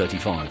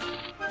 1935.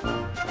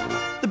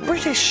 The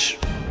British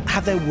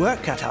have their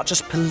work cut out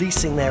just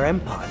policing their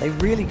empire. They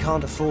really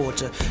can't afford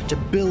to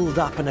build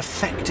up an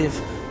effective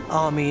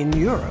army in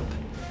Europe.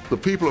 The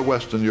people of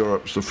Western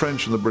Europe, the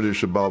French and the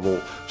British above all,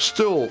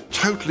 still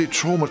totally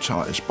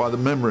traumatized by the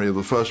memory of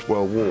the First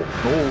World War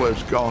and all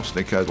those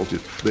ghastly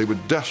casualties. They were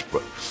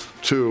desperate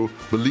to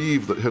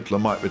believe that Hitler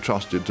might be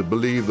trusted, to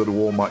believe that a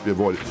war might be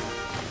avoided.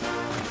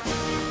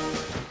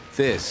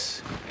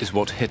 This is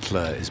what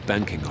Hitler is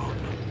banking on.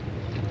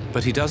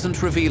 But he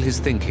doesn't reveal his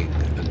thinking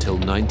until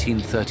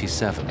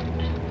 1937.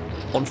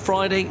 On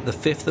Friday, the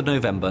 5th of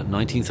November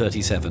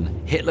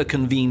 1937, Hitler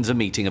convenes a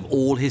meeting of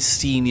all his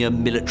senior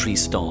military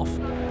staff.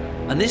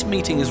 And this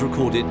meeting is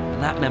recorded,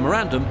 and that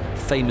memorandum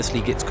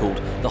famously gets called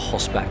the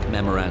Hossbach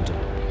Memorandum.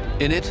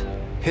 In it,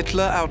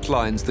 Hitler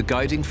outlines the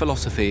guiding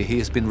philosophy he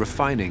has been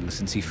refining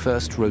since he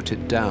first wrote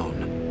it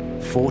down,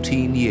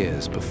 14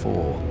 years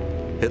before.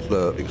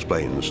 Hitler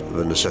explains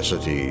the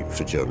necessity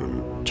for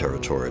German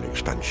territorial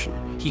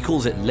expansion. He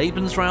calls it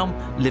Lebensraum,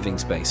 living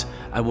space,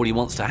 and what he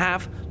wants to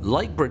have,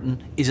 like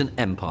Britain, is an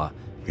empire.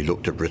 He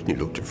looked at Britain, he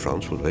looked at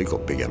France, well, they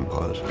got big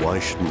empires. Why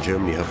shouldn't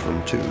Germany have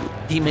one too?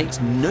 He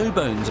makes no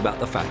bones about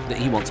the fact that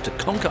he wants to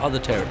conquer other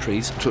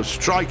territories, To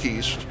strike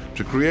east,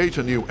 to create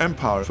a new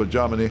empire for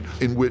Germany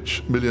in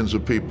which millions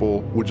of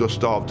people would just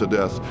starve to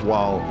death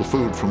while the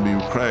food from the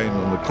Ukraine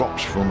and the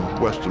crops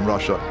from Western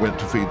Russia went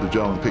to feed the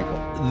German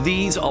people.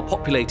 These are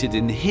populated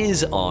in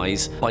his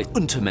eyes by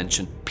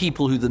Untermenschen,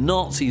 people who the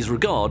Nazis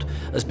regard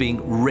as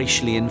being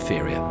racially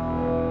inferior.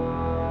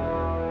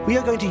 We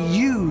are going to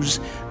use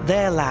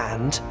their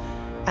land,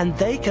 and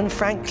they can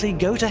frankly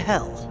go to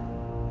hell.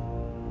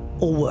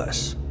 Or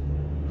worse.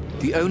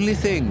 The only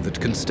thing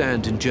that can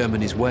stand in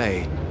Germany's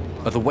way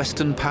are the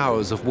Western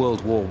powers of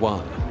World War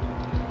I.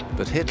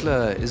 But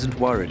Hitler isn't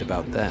worried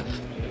about them.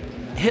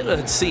 Hitler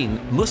had seen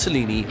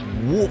Mussolini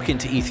walk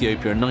into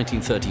Ethiopia in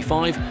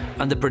 1935,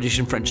 and the British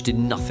and French did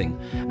nothing.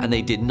 And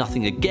they did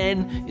nothing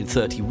again in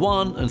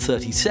 31 and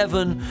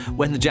 37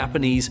 when the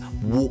Japanese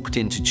walked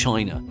into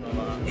China.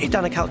 He'd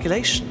done a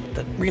calculation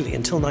that really,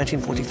 until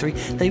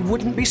 1943, they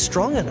wouldn't be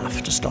strong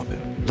enough to stop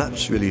him.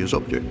 That's really his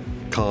object.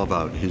 Carve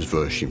out his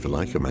version, if you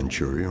like, of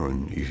Manchuria or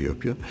in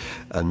Ethiopia,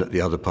 and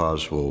the other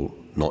powers will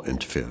not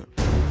interfere.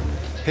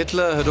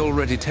 Hitler had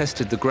already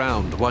tested the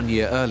ground 1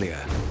 year earlier,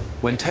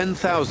 when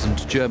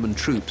 10,000 German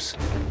troops,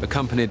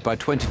 accompanied by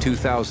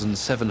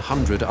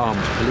 22,700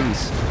 armed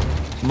police,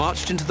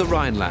 marched into the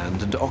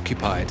Rhineland and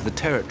occupied the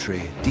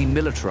territory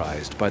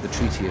demilitarized by the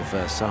Treaty of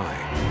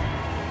Versailles.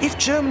 If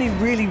Germany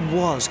really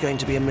was going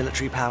to be a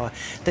military power,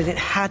 then it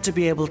had to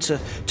be able to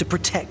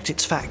protect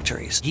its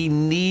factories. He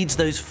needs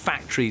those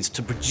factories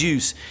to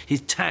produce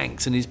his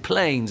tanks and his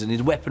planes and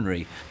his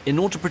weaponry. In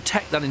order to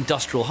protect that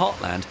industrial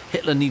heartland,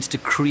 Hitler needs to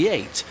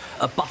create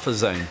a buffer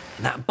zone.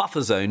 And that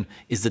buffer zone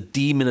is the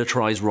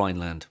demilitarized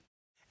Rhineland.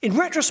 In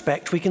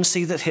retrospect, we can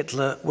see that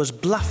Hitler was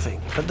bluffing,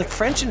 but the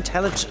French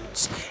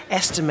intelligence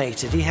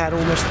estimated he had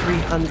almost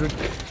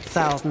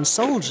 300,000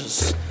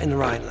 soldiers in the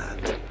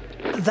Rhineland.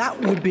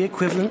 That would be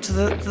equivalent to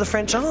the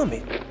French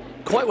army.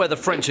 Quite where the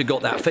French had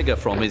got that figure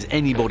from is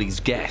anybody's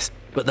guess.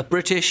 But the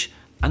British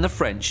and the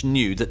French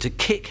knew that to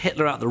kick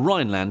Hitler out the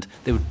Rhineland,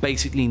 they would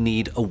basically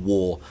need a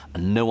war,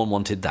 and no one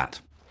wanted that.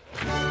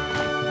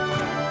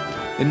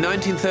 In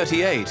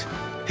 1938,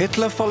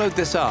 Hitler followed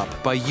this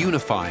up by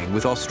unifying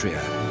with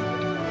Austria.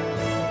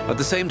 At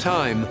the same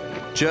time,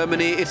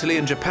 Germany, Italy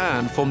and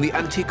Japan formed the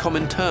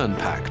Anti-Comintern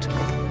Pact,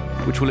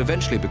 which will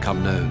eventually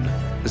become known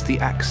as the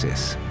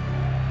Axis.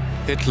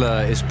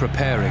 Hitler is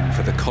preparing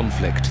for the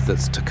conflict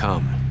that's to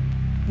come.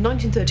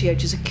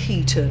 1938 is a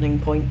key turning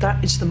point.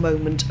 That is the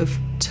moment of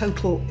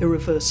total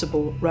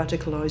irreversible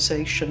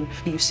radicalisation.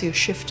 You see a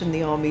shift in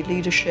the army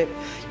leadership,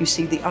 you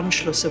see the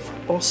Anschluss of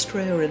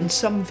Austria, in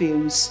some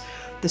views,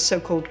 the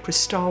so-called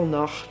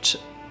Kristallnacht,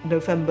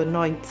 November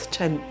 9th,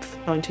 10th,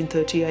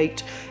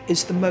 1938,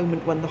 is the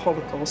moment when the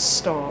Holocaust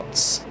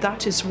starts.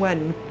 That is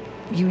when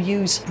you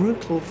use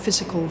brutal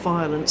physical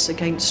violence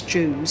against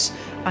Jews,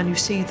 and you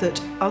see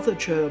that other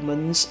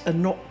Germans are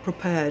not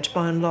prepared,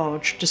 by and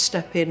large, to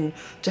step in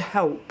to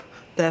help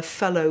their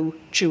fellow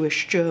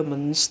Jewish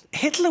Germans.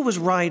 Hitler was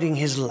riding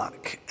his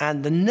luck,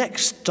 and the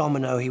next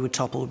domino he would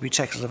topple would be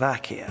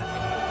Czechoslovakia.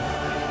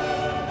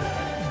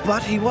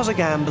 But he was a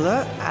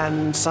gambler,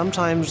 and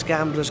sometimes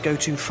gamblers go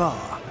too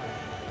far.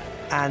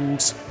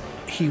 And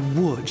he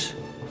would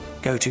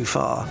go too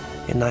far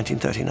in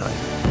 1939.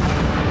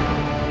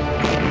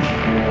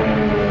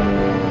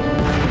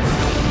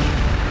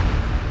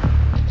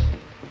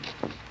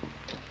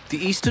 The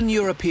Eastern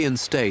European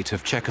state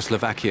of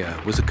Czechoslovakia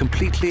was a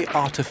completely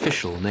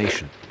artificial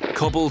nation,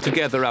 cobbled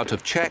together out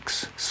of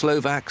Czechs,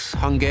 Slovaks,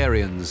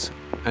 Hungarians,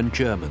 and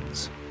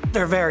Germans.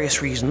 There are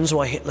various reasons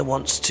why Hitler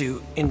wants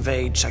to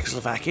invade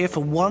Czechoslovakia.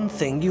 For one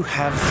thing, you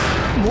have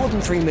more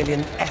than 3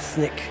 million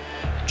ethnic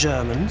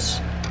Germans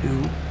who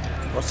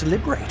he wants to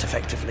liberate,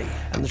 effectively.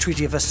 And the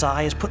Treaty of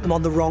Versailles has put them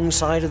on the wrong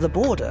side of the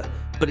border.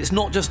 But it's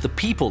not just the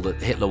people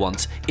that Hitler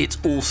wants, it's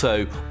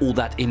also all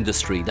that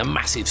industry. The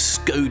massive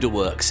Skoda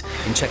works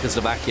in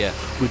Czechoslovakia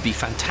would be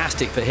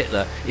fantastic for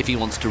Hitler if he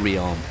wants to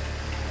rearm.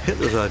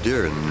 Hitler's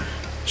idea in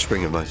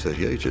spring of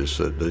 1938 is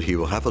that he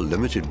will have a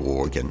limited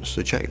war against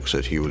the Czechs,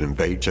 that he will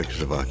invade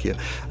Czechoslovakia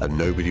and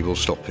nobody will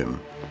stop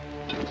him.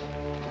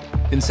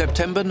 In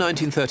September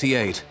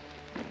 1938,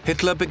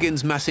 Hitler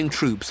begins massing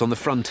troops on the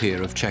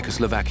frontier of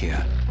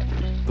Czechoslovakia.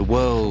 The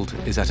world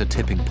is at a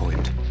tipping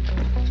point.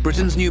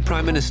 Britain's new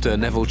Prime Minister,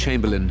 Neville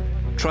Chamberlain,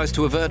 tries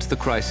to avert the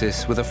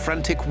crisis with a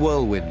frantic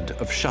whirlwind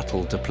of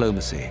shuttle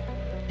diplomacy.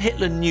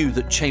 Hitler knew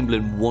that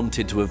Chamberlain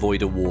wanted to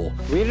avoid a war.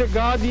 We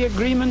regard the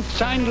agreement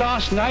signed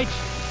last night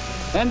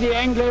and the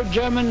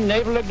Anglo-German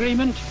naval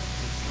agreement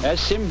as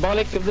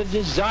symbolic of the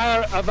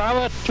desire of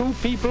our two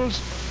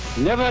peoples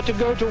never to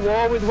go to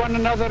war with one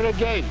another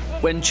again.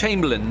 When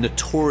Chamberlain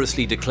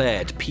notoriously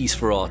declared peace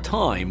for our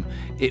time,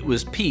 it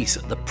was peace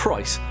at the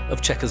price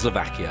of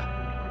Czechoslovakia.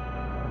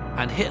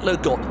 And Hitler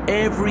got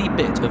every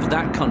bit of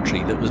that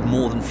country that was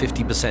more than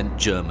 50%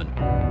 German.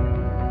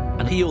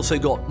 And he also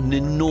got an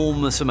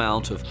enormous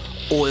amount of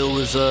oil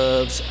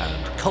reserves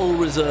and coal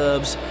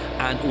reserves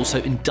and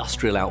also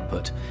industrial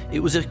output.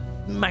 It was a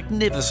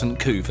magnificent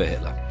coup for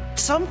Hitler.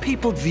 Some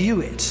people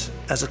view it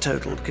as a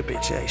total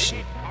capitulation.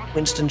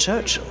 Winston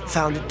Churchill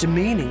found it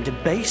demeaning,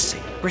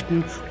 debasing.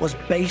 Britain was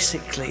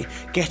basically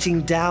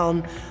getting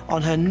down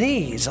on her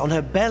knees, on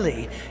her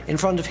belly, in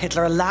front of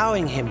Hitler,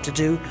 allowing him to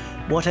do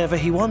whatever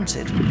he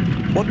wanted.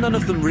 What none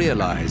of them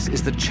realise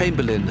is that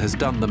Chamberlain has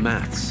done the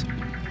maths,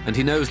 and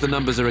he knows the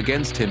numbers are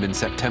against him in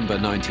September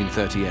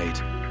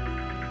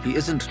 1938. He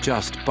isn't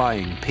just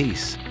buying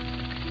peace,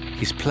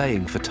 he's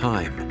playing for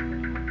time.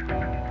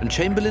 And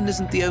Chamberlain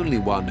isn't the only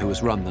one who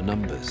has run the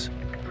numbers.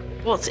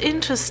 What's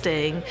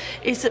interesting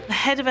is that the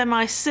head of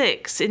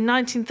MI6 in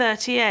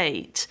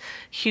 1938,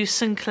 Hugh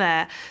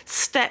Sinclair,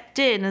 stepped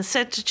in and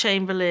said to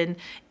Chamberlain,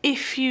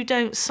 if you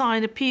don't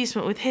sign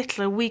appeasement with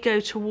Hitler, we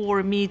go to war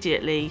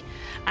immediately,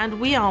 and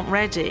we aren't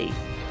ready.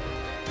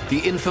 The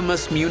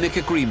infamous Munich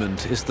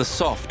Agreement is the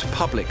soft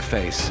public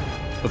face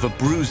of a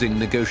bruising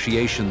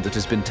negotiation that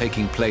has been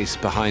taking place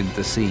behind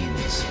the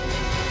scenes.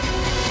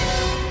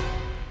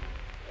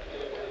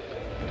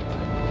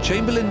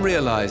 Chamberlain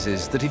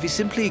realizes that if he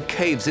simply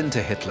caves into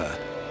Hitler,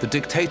 the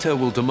dictator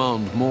will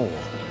demand more.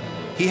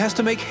 He has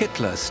to make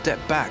Hitler step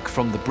back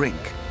from the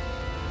brink,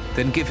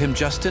 then give him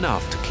just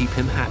enough to keep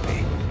him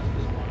happy.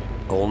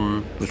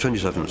 On the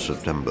 27th of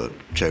September,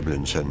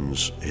 Chamberlain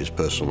sends his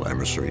personal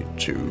emissary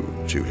to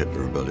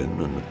Hitler in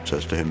Berlin and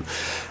says to him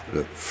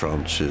that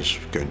France is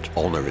going to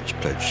honour its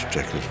pledge to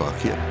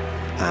Czechoslovakia,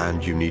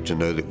 and you need to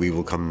know that we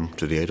will come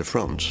to the aid of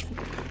France.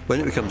 When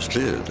it becomes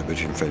clear that the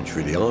British and French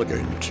really are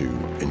going to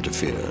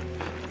interfere,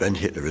 then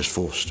Hitler is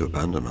forced to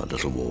abandon that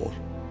little war.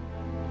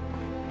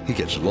 He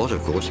gets a lot,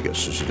 of course. He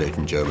gets the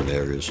Sudeten German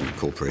areas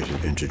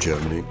incorporated into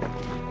Germany.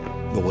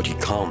 But what he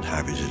can't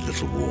have is his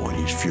little war, and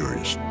he's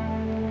furious.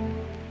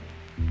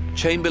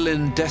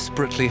 Chamberlain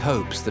desperately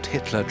hopes that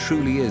Hitler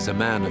truly is a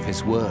man of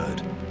his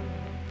word,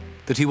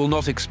 that he will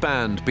not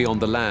expand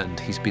beyond the land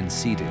he's been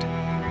ceded.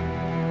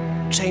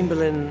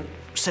 Chamberlain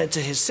said to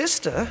his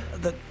sister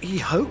that he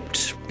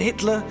hoped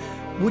Hitler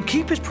would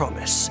keep his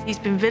promise. He's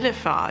been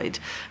vilified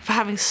for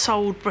having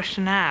sold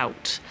Britain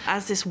out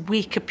as this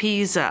weak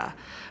appeaser,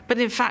 but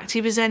in fact he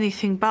was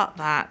anything but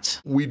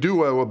that. We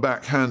do owe a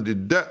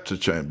backhanded debt to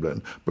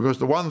Chamberlain, because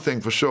the one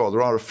thing for sure,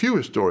 there are a few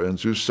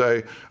historians who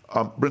say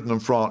Britain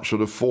and France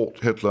should have fought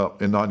Hitler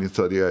in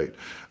 1938.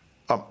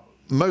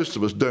 Most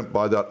of us don't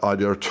buy that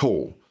idea at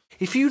all.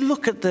 If you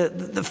look at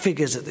the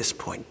figures at this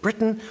point,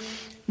 Britain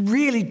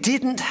really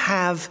didn't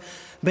have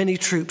many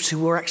troops who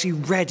were actually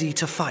ready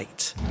to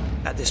fight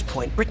at this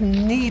point.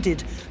 Britain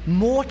needed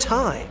more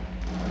time.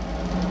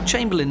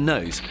 Chamberlain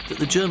knows that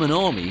the German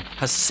army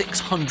has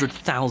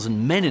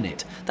 600,000 men in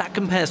it. That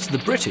compares to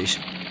the British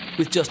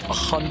with just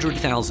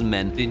 100,000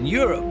 men in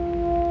Europe.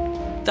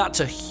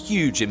 That's a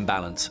huge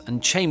imbalance,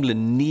 and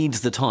Chamberlain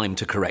needs the time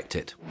to correct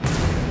it.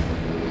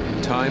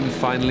 Time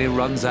finally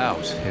runs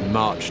out in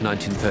March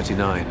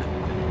 1939,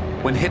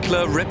 when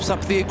Hitler rips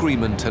up the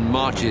agreement and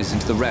marches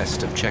into the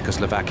rest of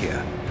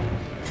Czechoslovakia.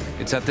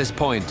 It's at this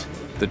point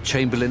that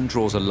Chamberlain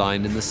draws a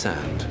line in the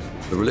sand.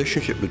 The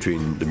relationship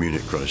between the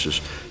Munich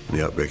crisis and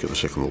the outbreak of the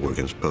Second World War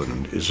against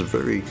Poland is a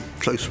very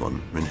close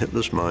one. In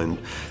Hitler's mind,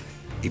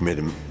 he made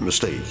a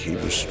mistake. He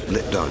was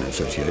let down in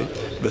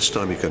 1938. This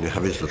time he's going to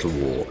have his little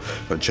war,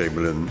 and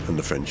Chamberlain and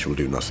the French will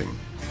do nothing.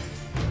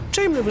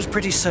 Chamberlain was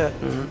pretty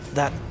certain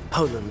that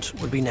Poland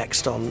would be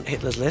next on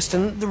Hitler's list,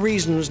 and the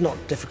reason was not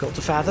difficult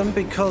to fathom,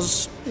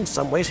 because in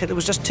some ways Hitler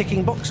was just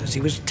ticking boxes.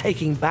 He was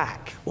taking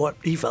back what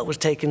he felt was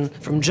taken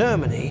from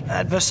Germany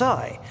at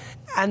Versailles.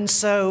 And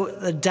so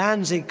the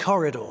Danzig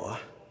corridor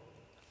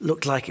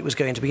looked like it was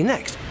going to be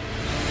next.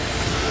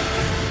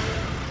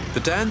 The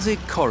Danzig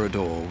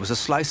corridor was a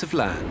slice of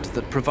land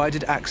that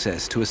provided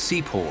access to a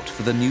seaport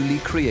for the newly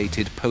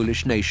created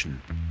Polish nation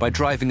by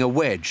driving a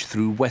wedge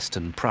through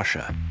western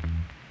Prussia.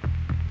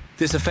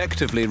 This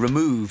effectively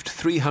removed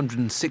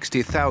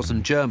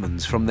 360,000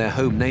 Germans from their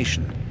home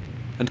nation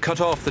and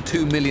cut off the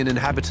 2 million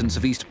inhabitants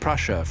of East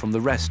Prussia from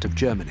the rest of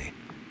Germany.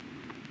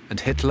 And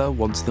Hitler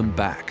wants them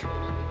back.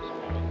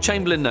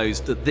 Chamberlain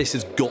knows that this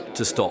has got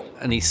to stop,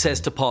 and he says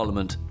to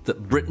Parliament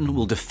that Britain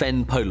will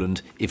defend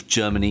Poland if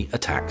Germany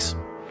attacks.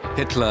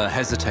 Hitler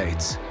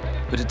hesitates,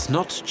 but it's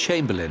not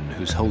Chamberlain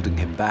who's holding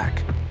him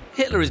back.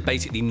 Hitler is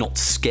basically not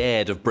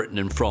scared of Britain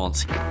and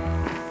France.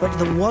 But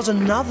there was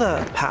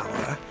another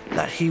power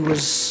that he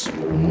was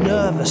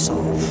nervous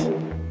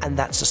of, and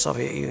that's the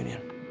Soviet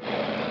Union.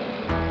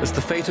 As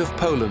the fate of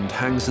Poland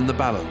hangs in the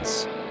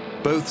balance,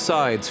 both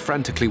sides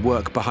frantically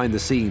work behind the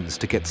scenes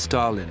to get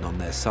Stalin on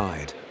their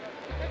side.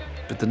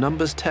 But the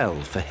numbers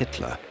tell for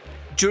Hitler.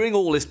 During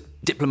all this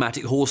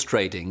diplomatic horse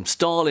trading,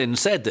 Stalin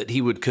said that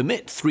he would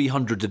commit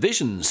 300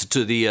 divisions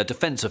to the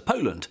defence of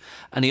Poland,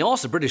 and he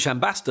asked the British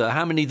ambassador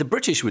how many the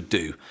British would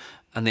do,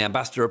 and the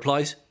ambassador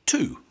replies,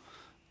 2,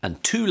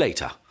 and 2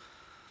 later.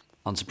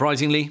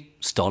 Unsurprisingly,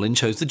 Stalin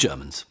chose the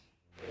Germans.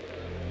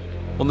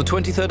 On the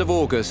 23rd of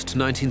August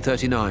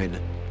 1939,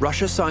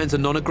 Russia signs a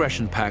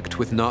non-aggression pact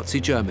with Nazi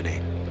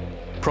Germany,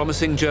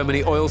 promising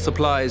Germany oil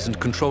supplies and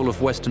control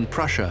of Western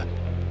Prussia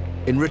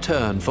in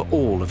return for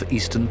all of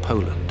eastern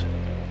Poland.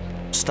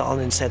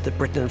 Stalin said that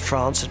Britain and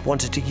France had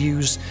wanted to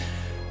use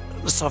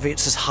the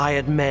Soviets as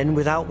hired men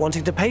without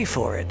wanting to pay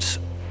for it.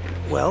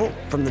 Well,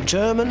 from the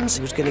Germans,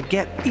 he was going to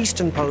get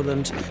eastern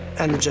Poland,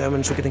 and the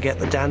Germans were going to get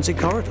the Danzig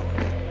corridor.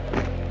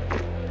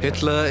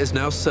 Hitler is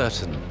now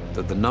certain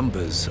that the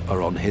numbers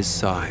are on his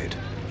side.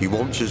 He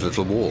wants his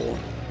little war.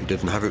 He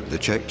didn't have it with the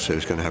Czechs, so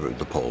he's going to have it with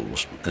the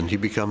Poles. And he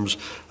becomes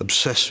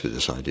obsessed with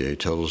this idea. He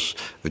tells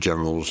the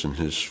generals and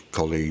his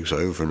colleagues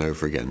over and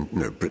over again,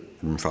 Britain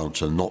and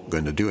France are not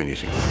going to do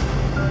anything.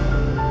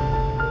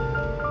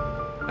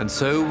 And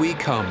so we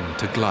come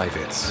to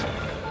Gleiwitz.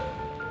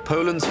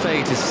 Poland's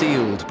fate is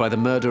sealed by the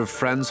murder of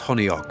Franz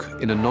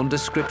Honiok in a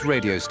nondescript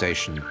radio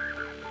station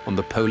on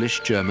the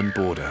Polish-German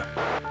border.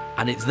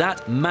 And it's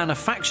that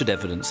manufactured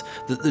evidence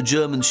that the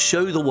Germans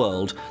show the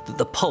world that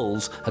the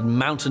Poles had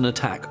mounted an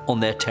attack on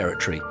their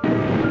territory.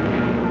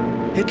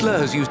 Hitler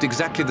has used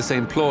exactly the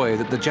same ploy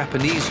that the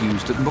Japanese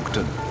used at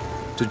Mukden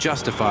to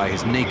justify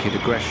his naked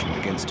aggression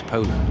against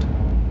Poland.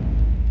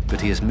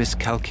 But he has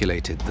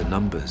miscalculated the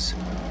numbers.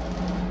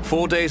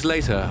 4 days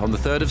later, on the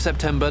 3rd of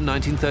September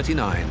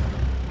 1939,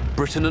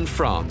 Britain and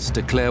France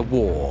declare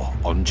war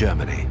on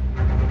Germany.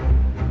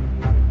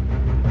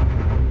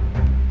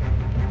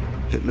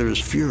 Hitler is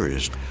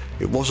furious.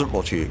 It wasn't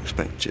what he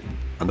expected.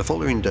 And the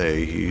following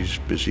day, he's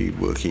busy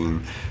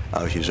working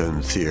out his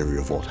own theory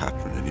of what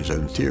happened. And his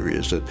own theory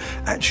is that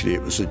actually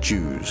it was the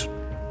Jews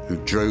who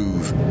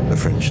drove the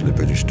French and the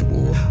British to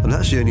war. And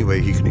that's the only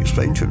way he can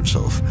explain to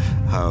himself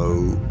how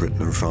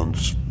Britain and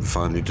France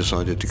finally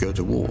decided to go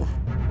to war.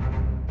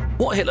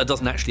 What Hitler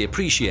doesn't actually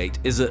appreciate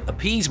is that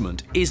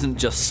appeasement isn't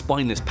just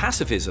spineless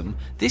pacifism.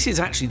 This is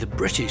actually the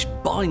British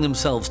buying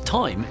themselves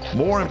time.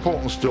 More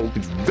important still,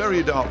 it's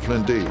very doubtful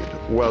indeed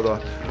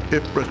whether,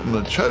 if Britain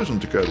had chosen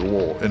to go to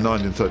war in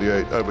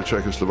 1938 over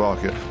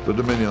Czechoslovakia, the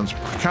dominions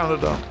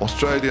Canada,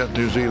 Australia,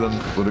 New Zealand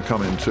would have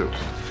come in too.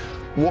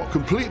 What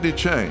completely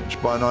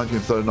changed by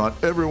 1939,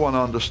 everyone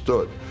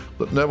understood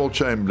that Neville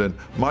Chamberlain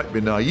might be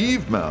a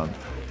naive man,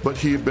 but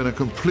he had been a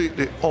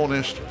completely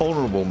honest,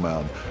 honourable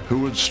man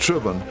who had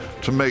striven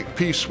to make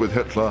peace with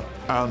Hitler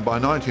and by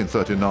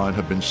 1939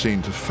 had been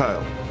seen to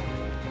fail.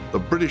 The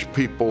British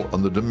people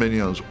and the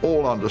Dominions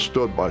all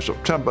understood by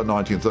September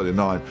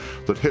 1939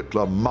 that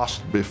Hitler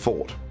must be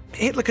fought.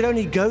 Hitler could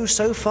only go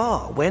so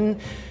far. When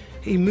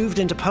he moved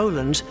into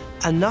Poland,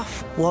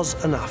 enough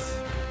was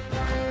enough.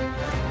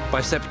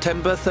 By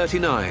September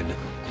 39,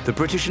 the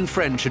British and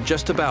French had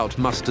just about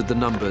mustered the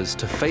numbers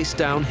to face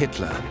down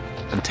Hitler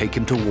and take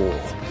him to war.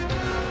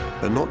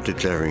 They're not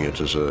declaring it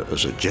as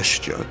a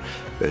gesture,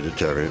 they're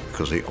declaring it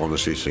because they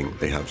honestly think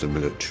they have the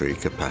military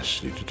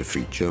capacity to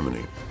defeat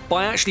Germany.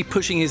 By actually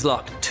pushing his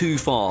luck too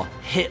far,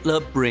 Hitler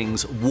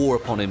brings war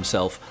upon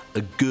himself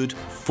a good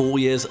 4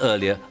 years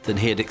earlier than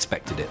he had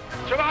expected it.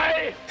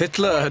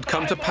 Hitler had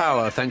come to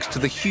power thanks to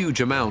the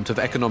huge amount of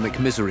economic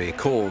misery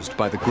caused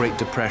by the Great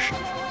Depression.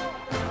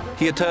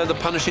 He had turned the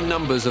punishing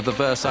numbers of the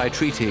Versailles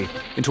Treaty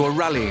into a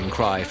rallying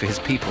cry for his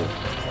people.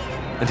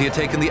 And he had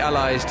taken the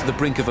Allies to the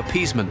brink of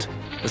appeasement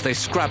as they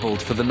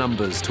scrabbled for the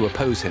numbers to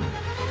oppose him.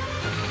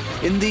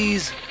 In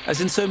these,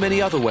 as in so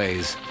many other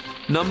ways,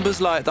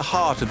 numbers lie at the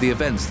heart of the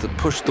events that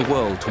pushed the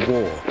world to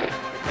war.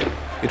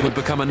 It would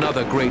become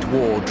another great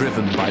war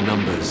driven by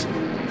numbers.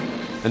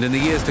 And in the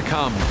years to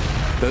come,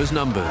 those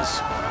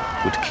numbers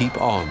would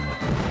keep on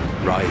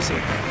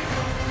rising.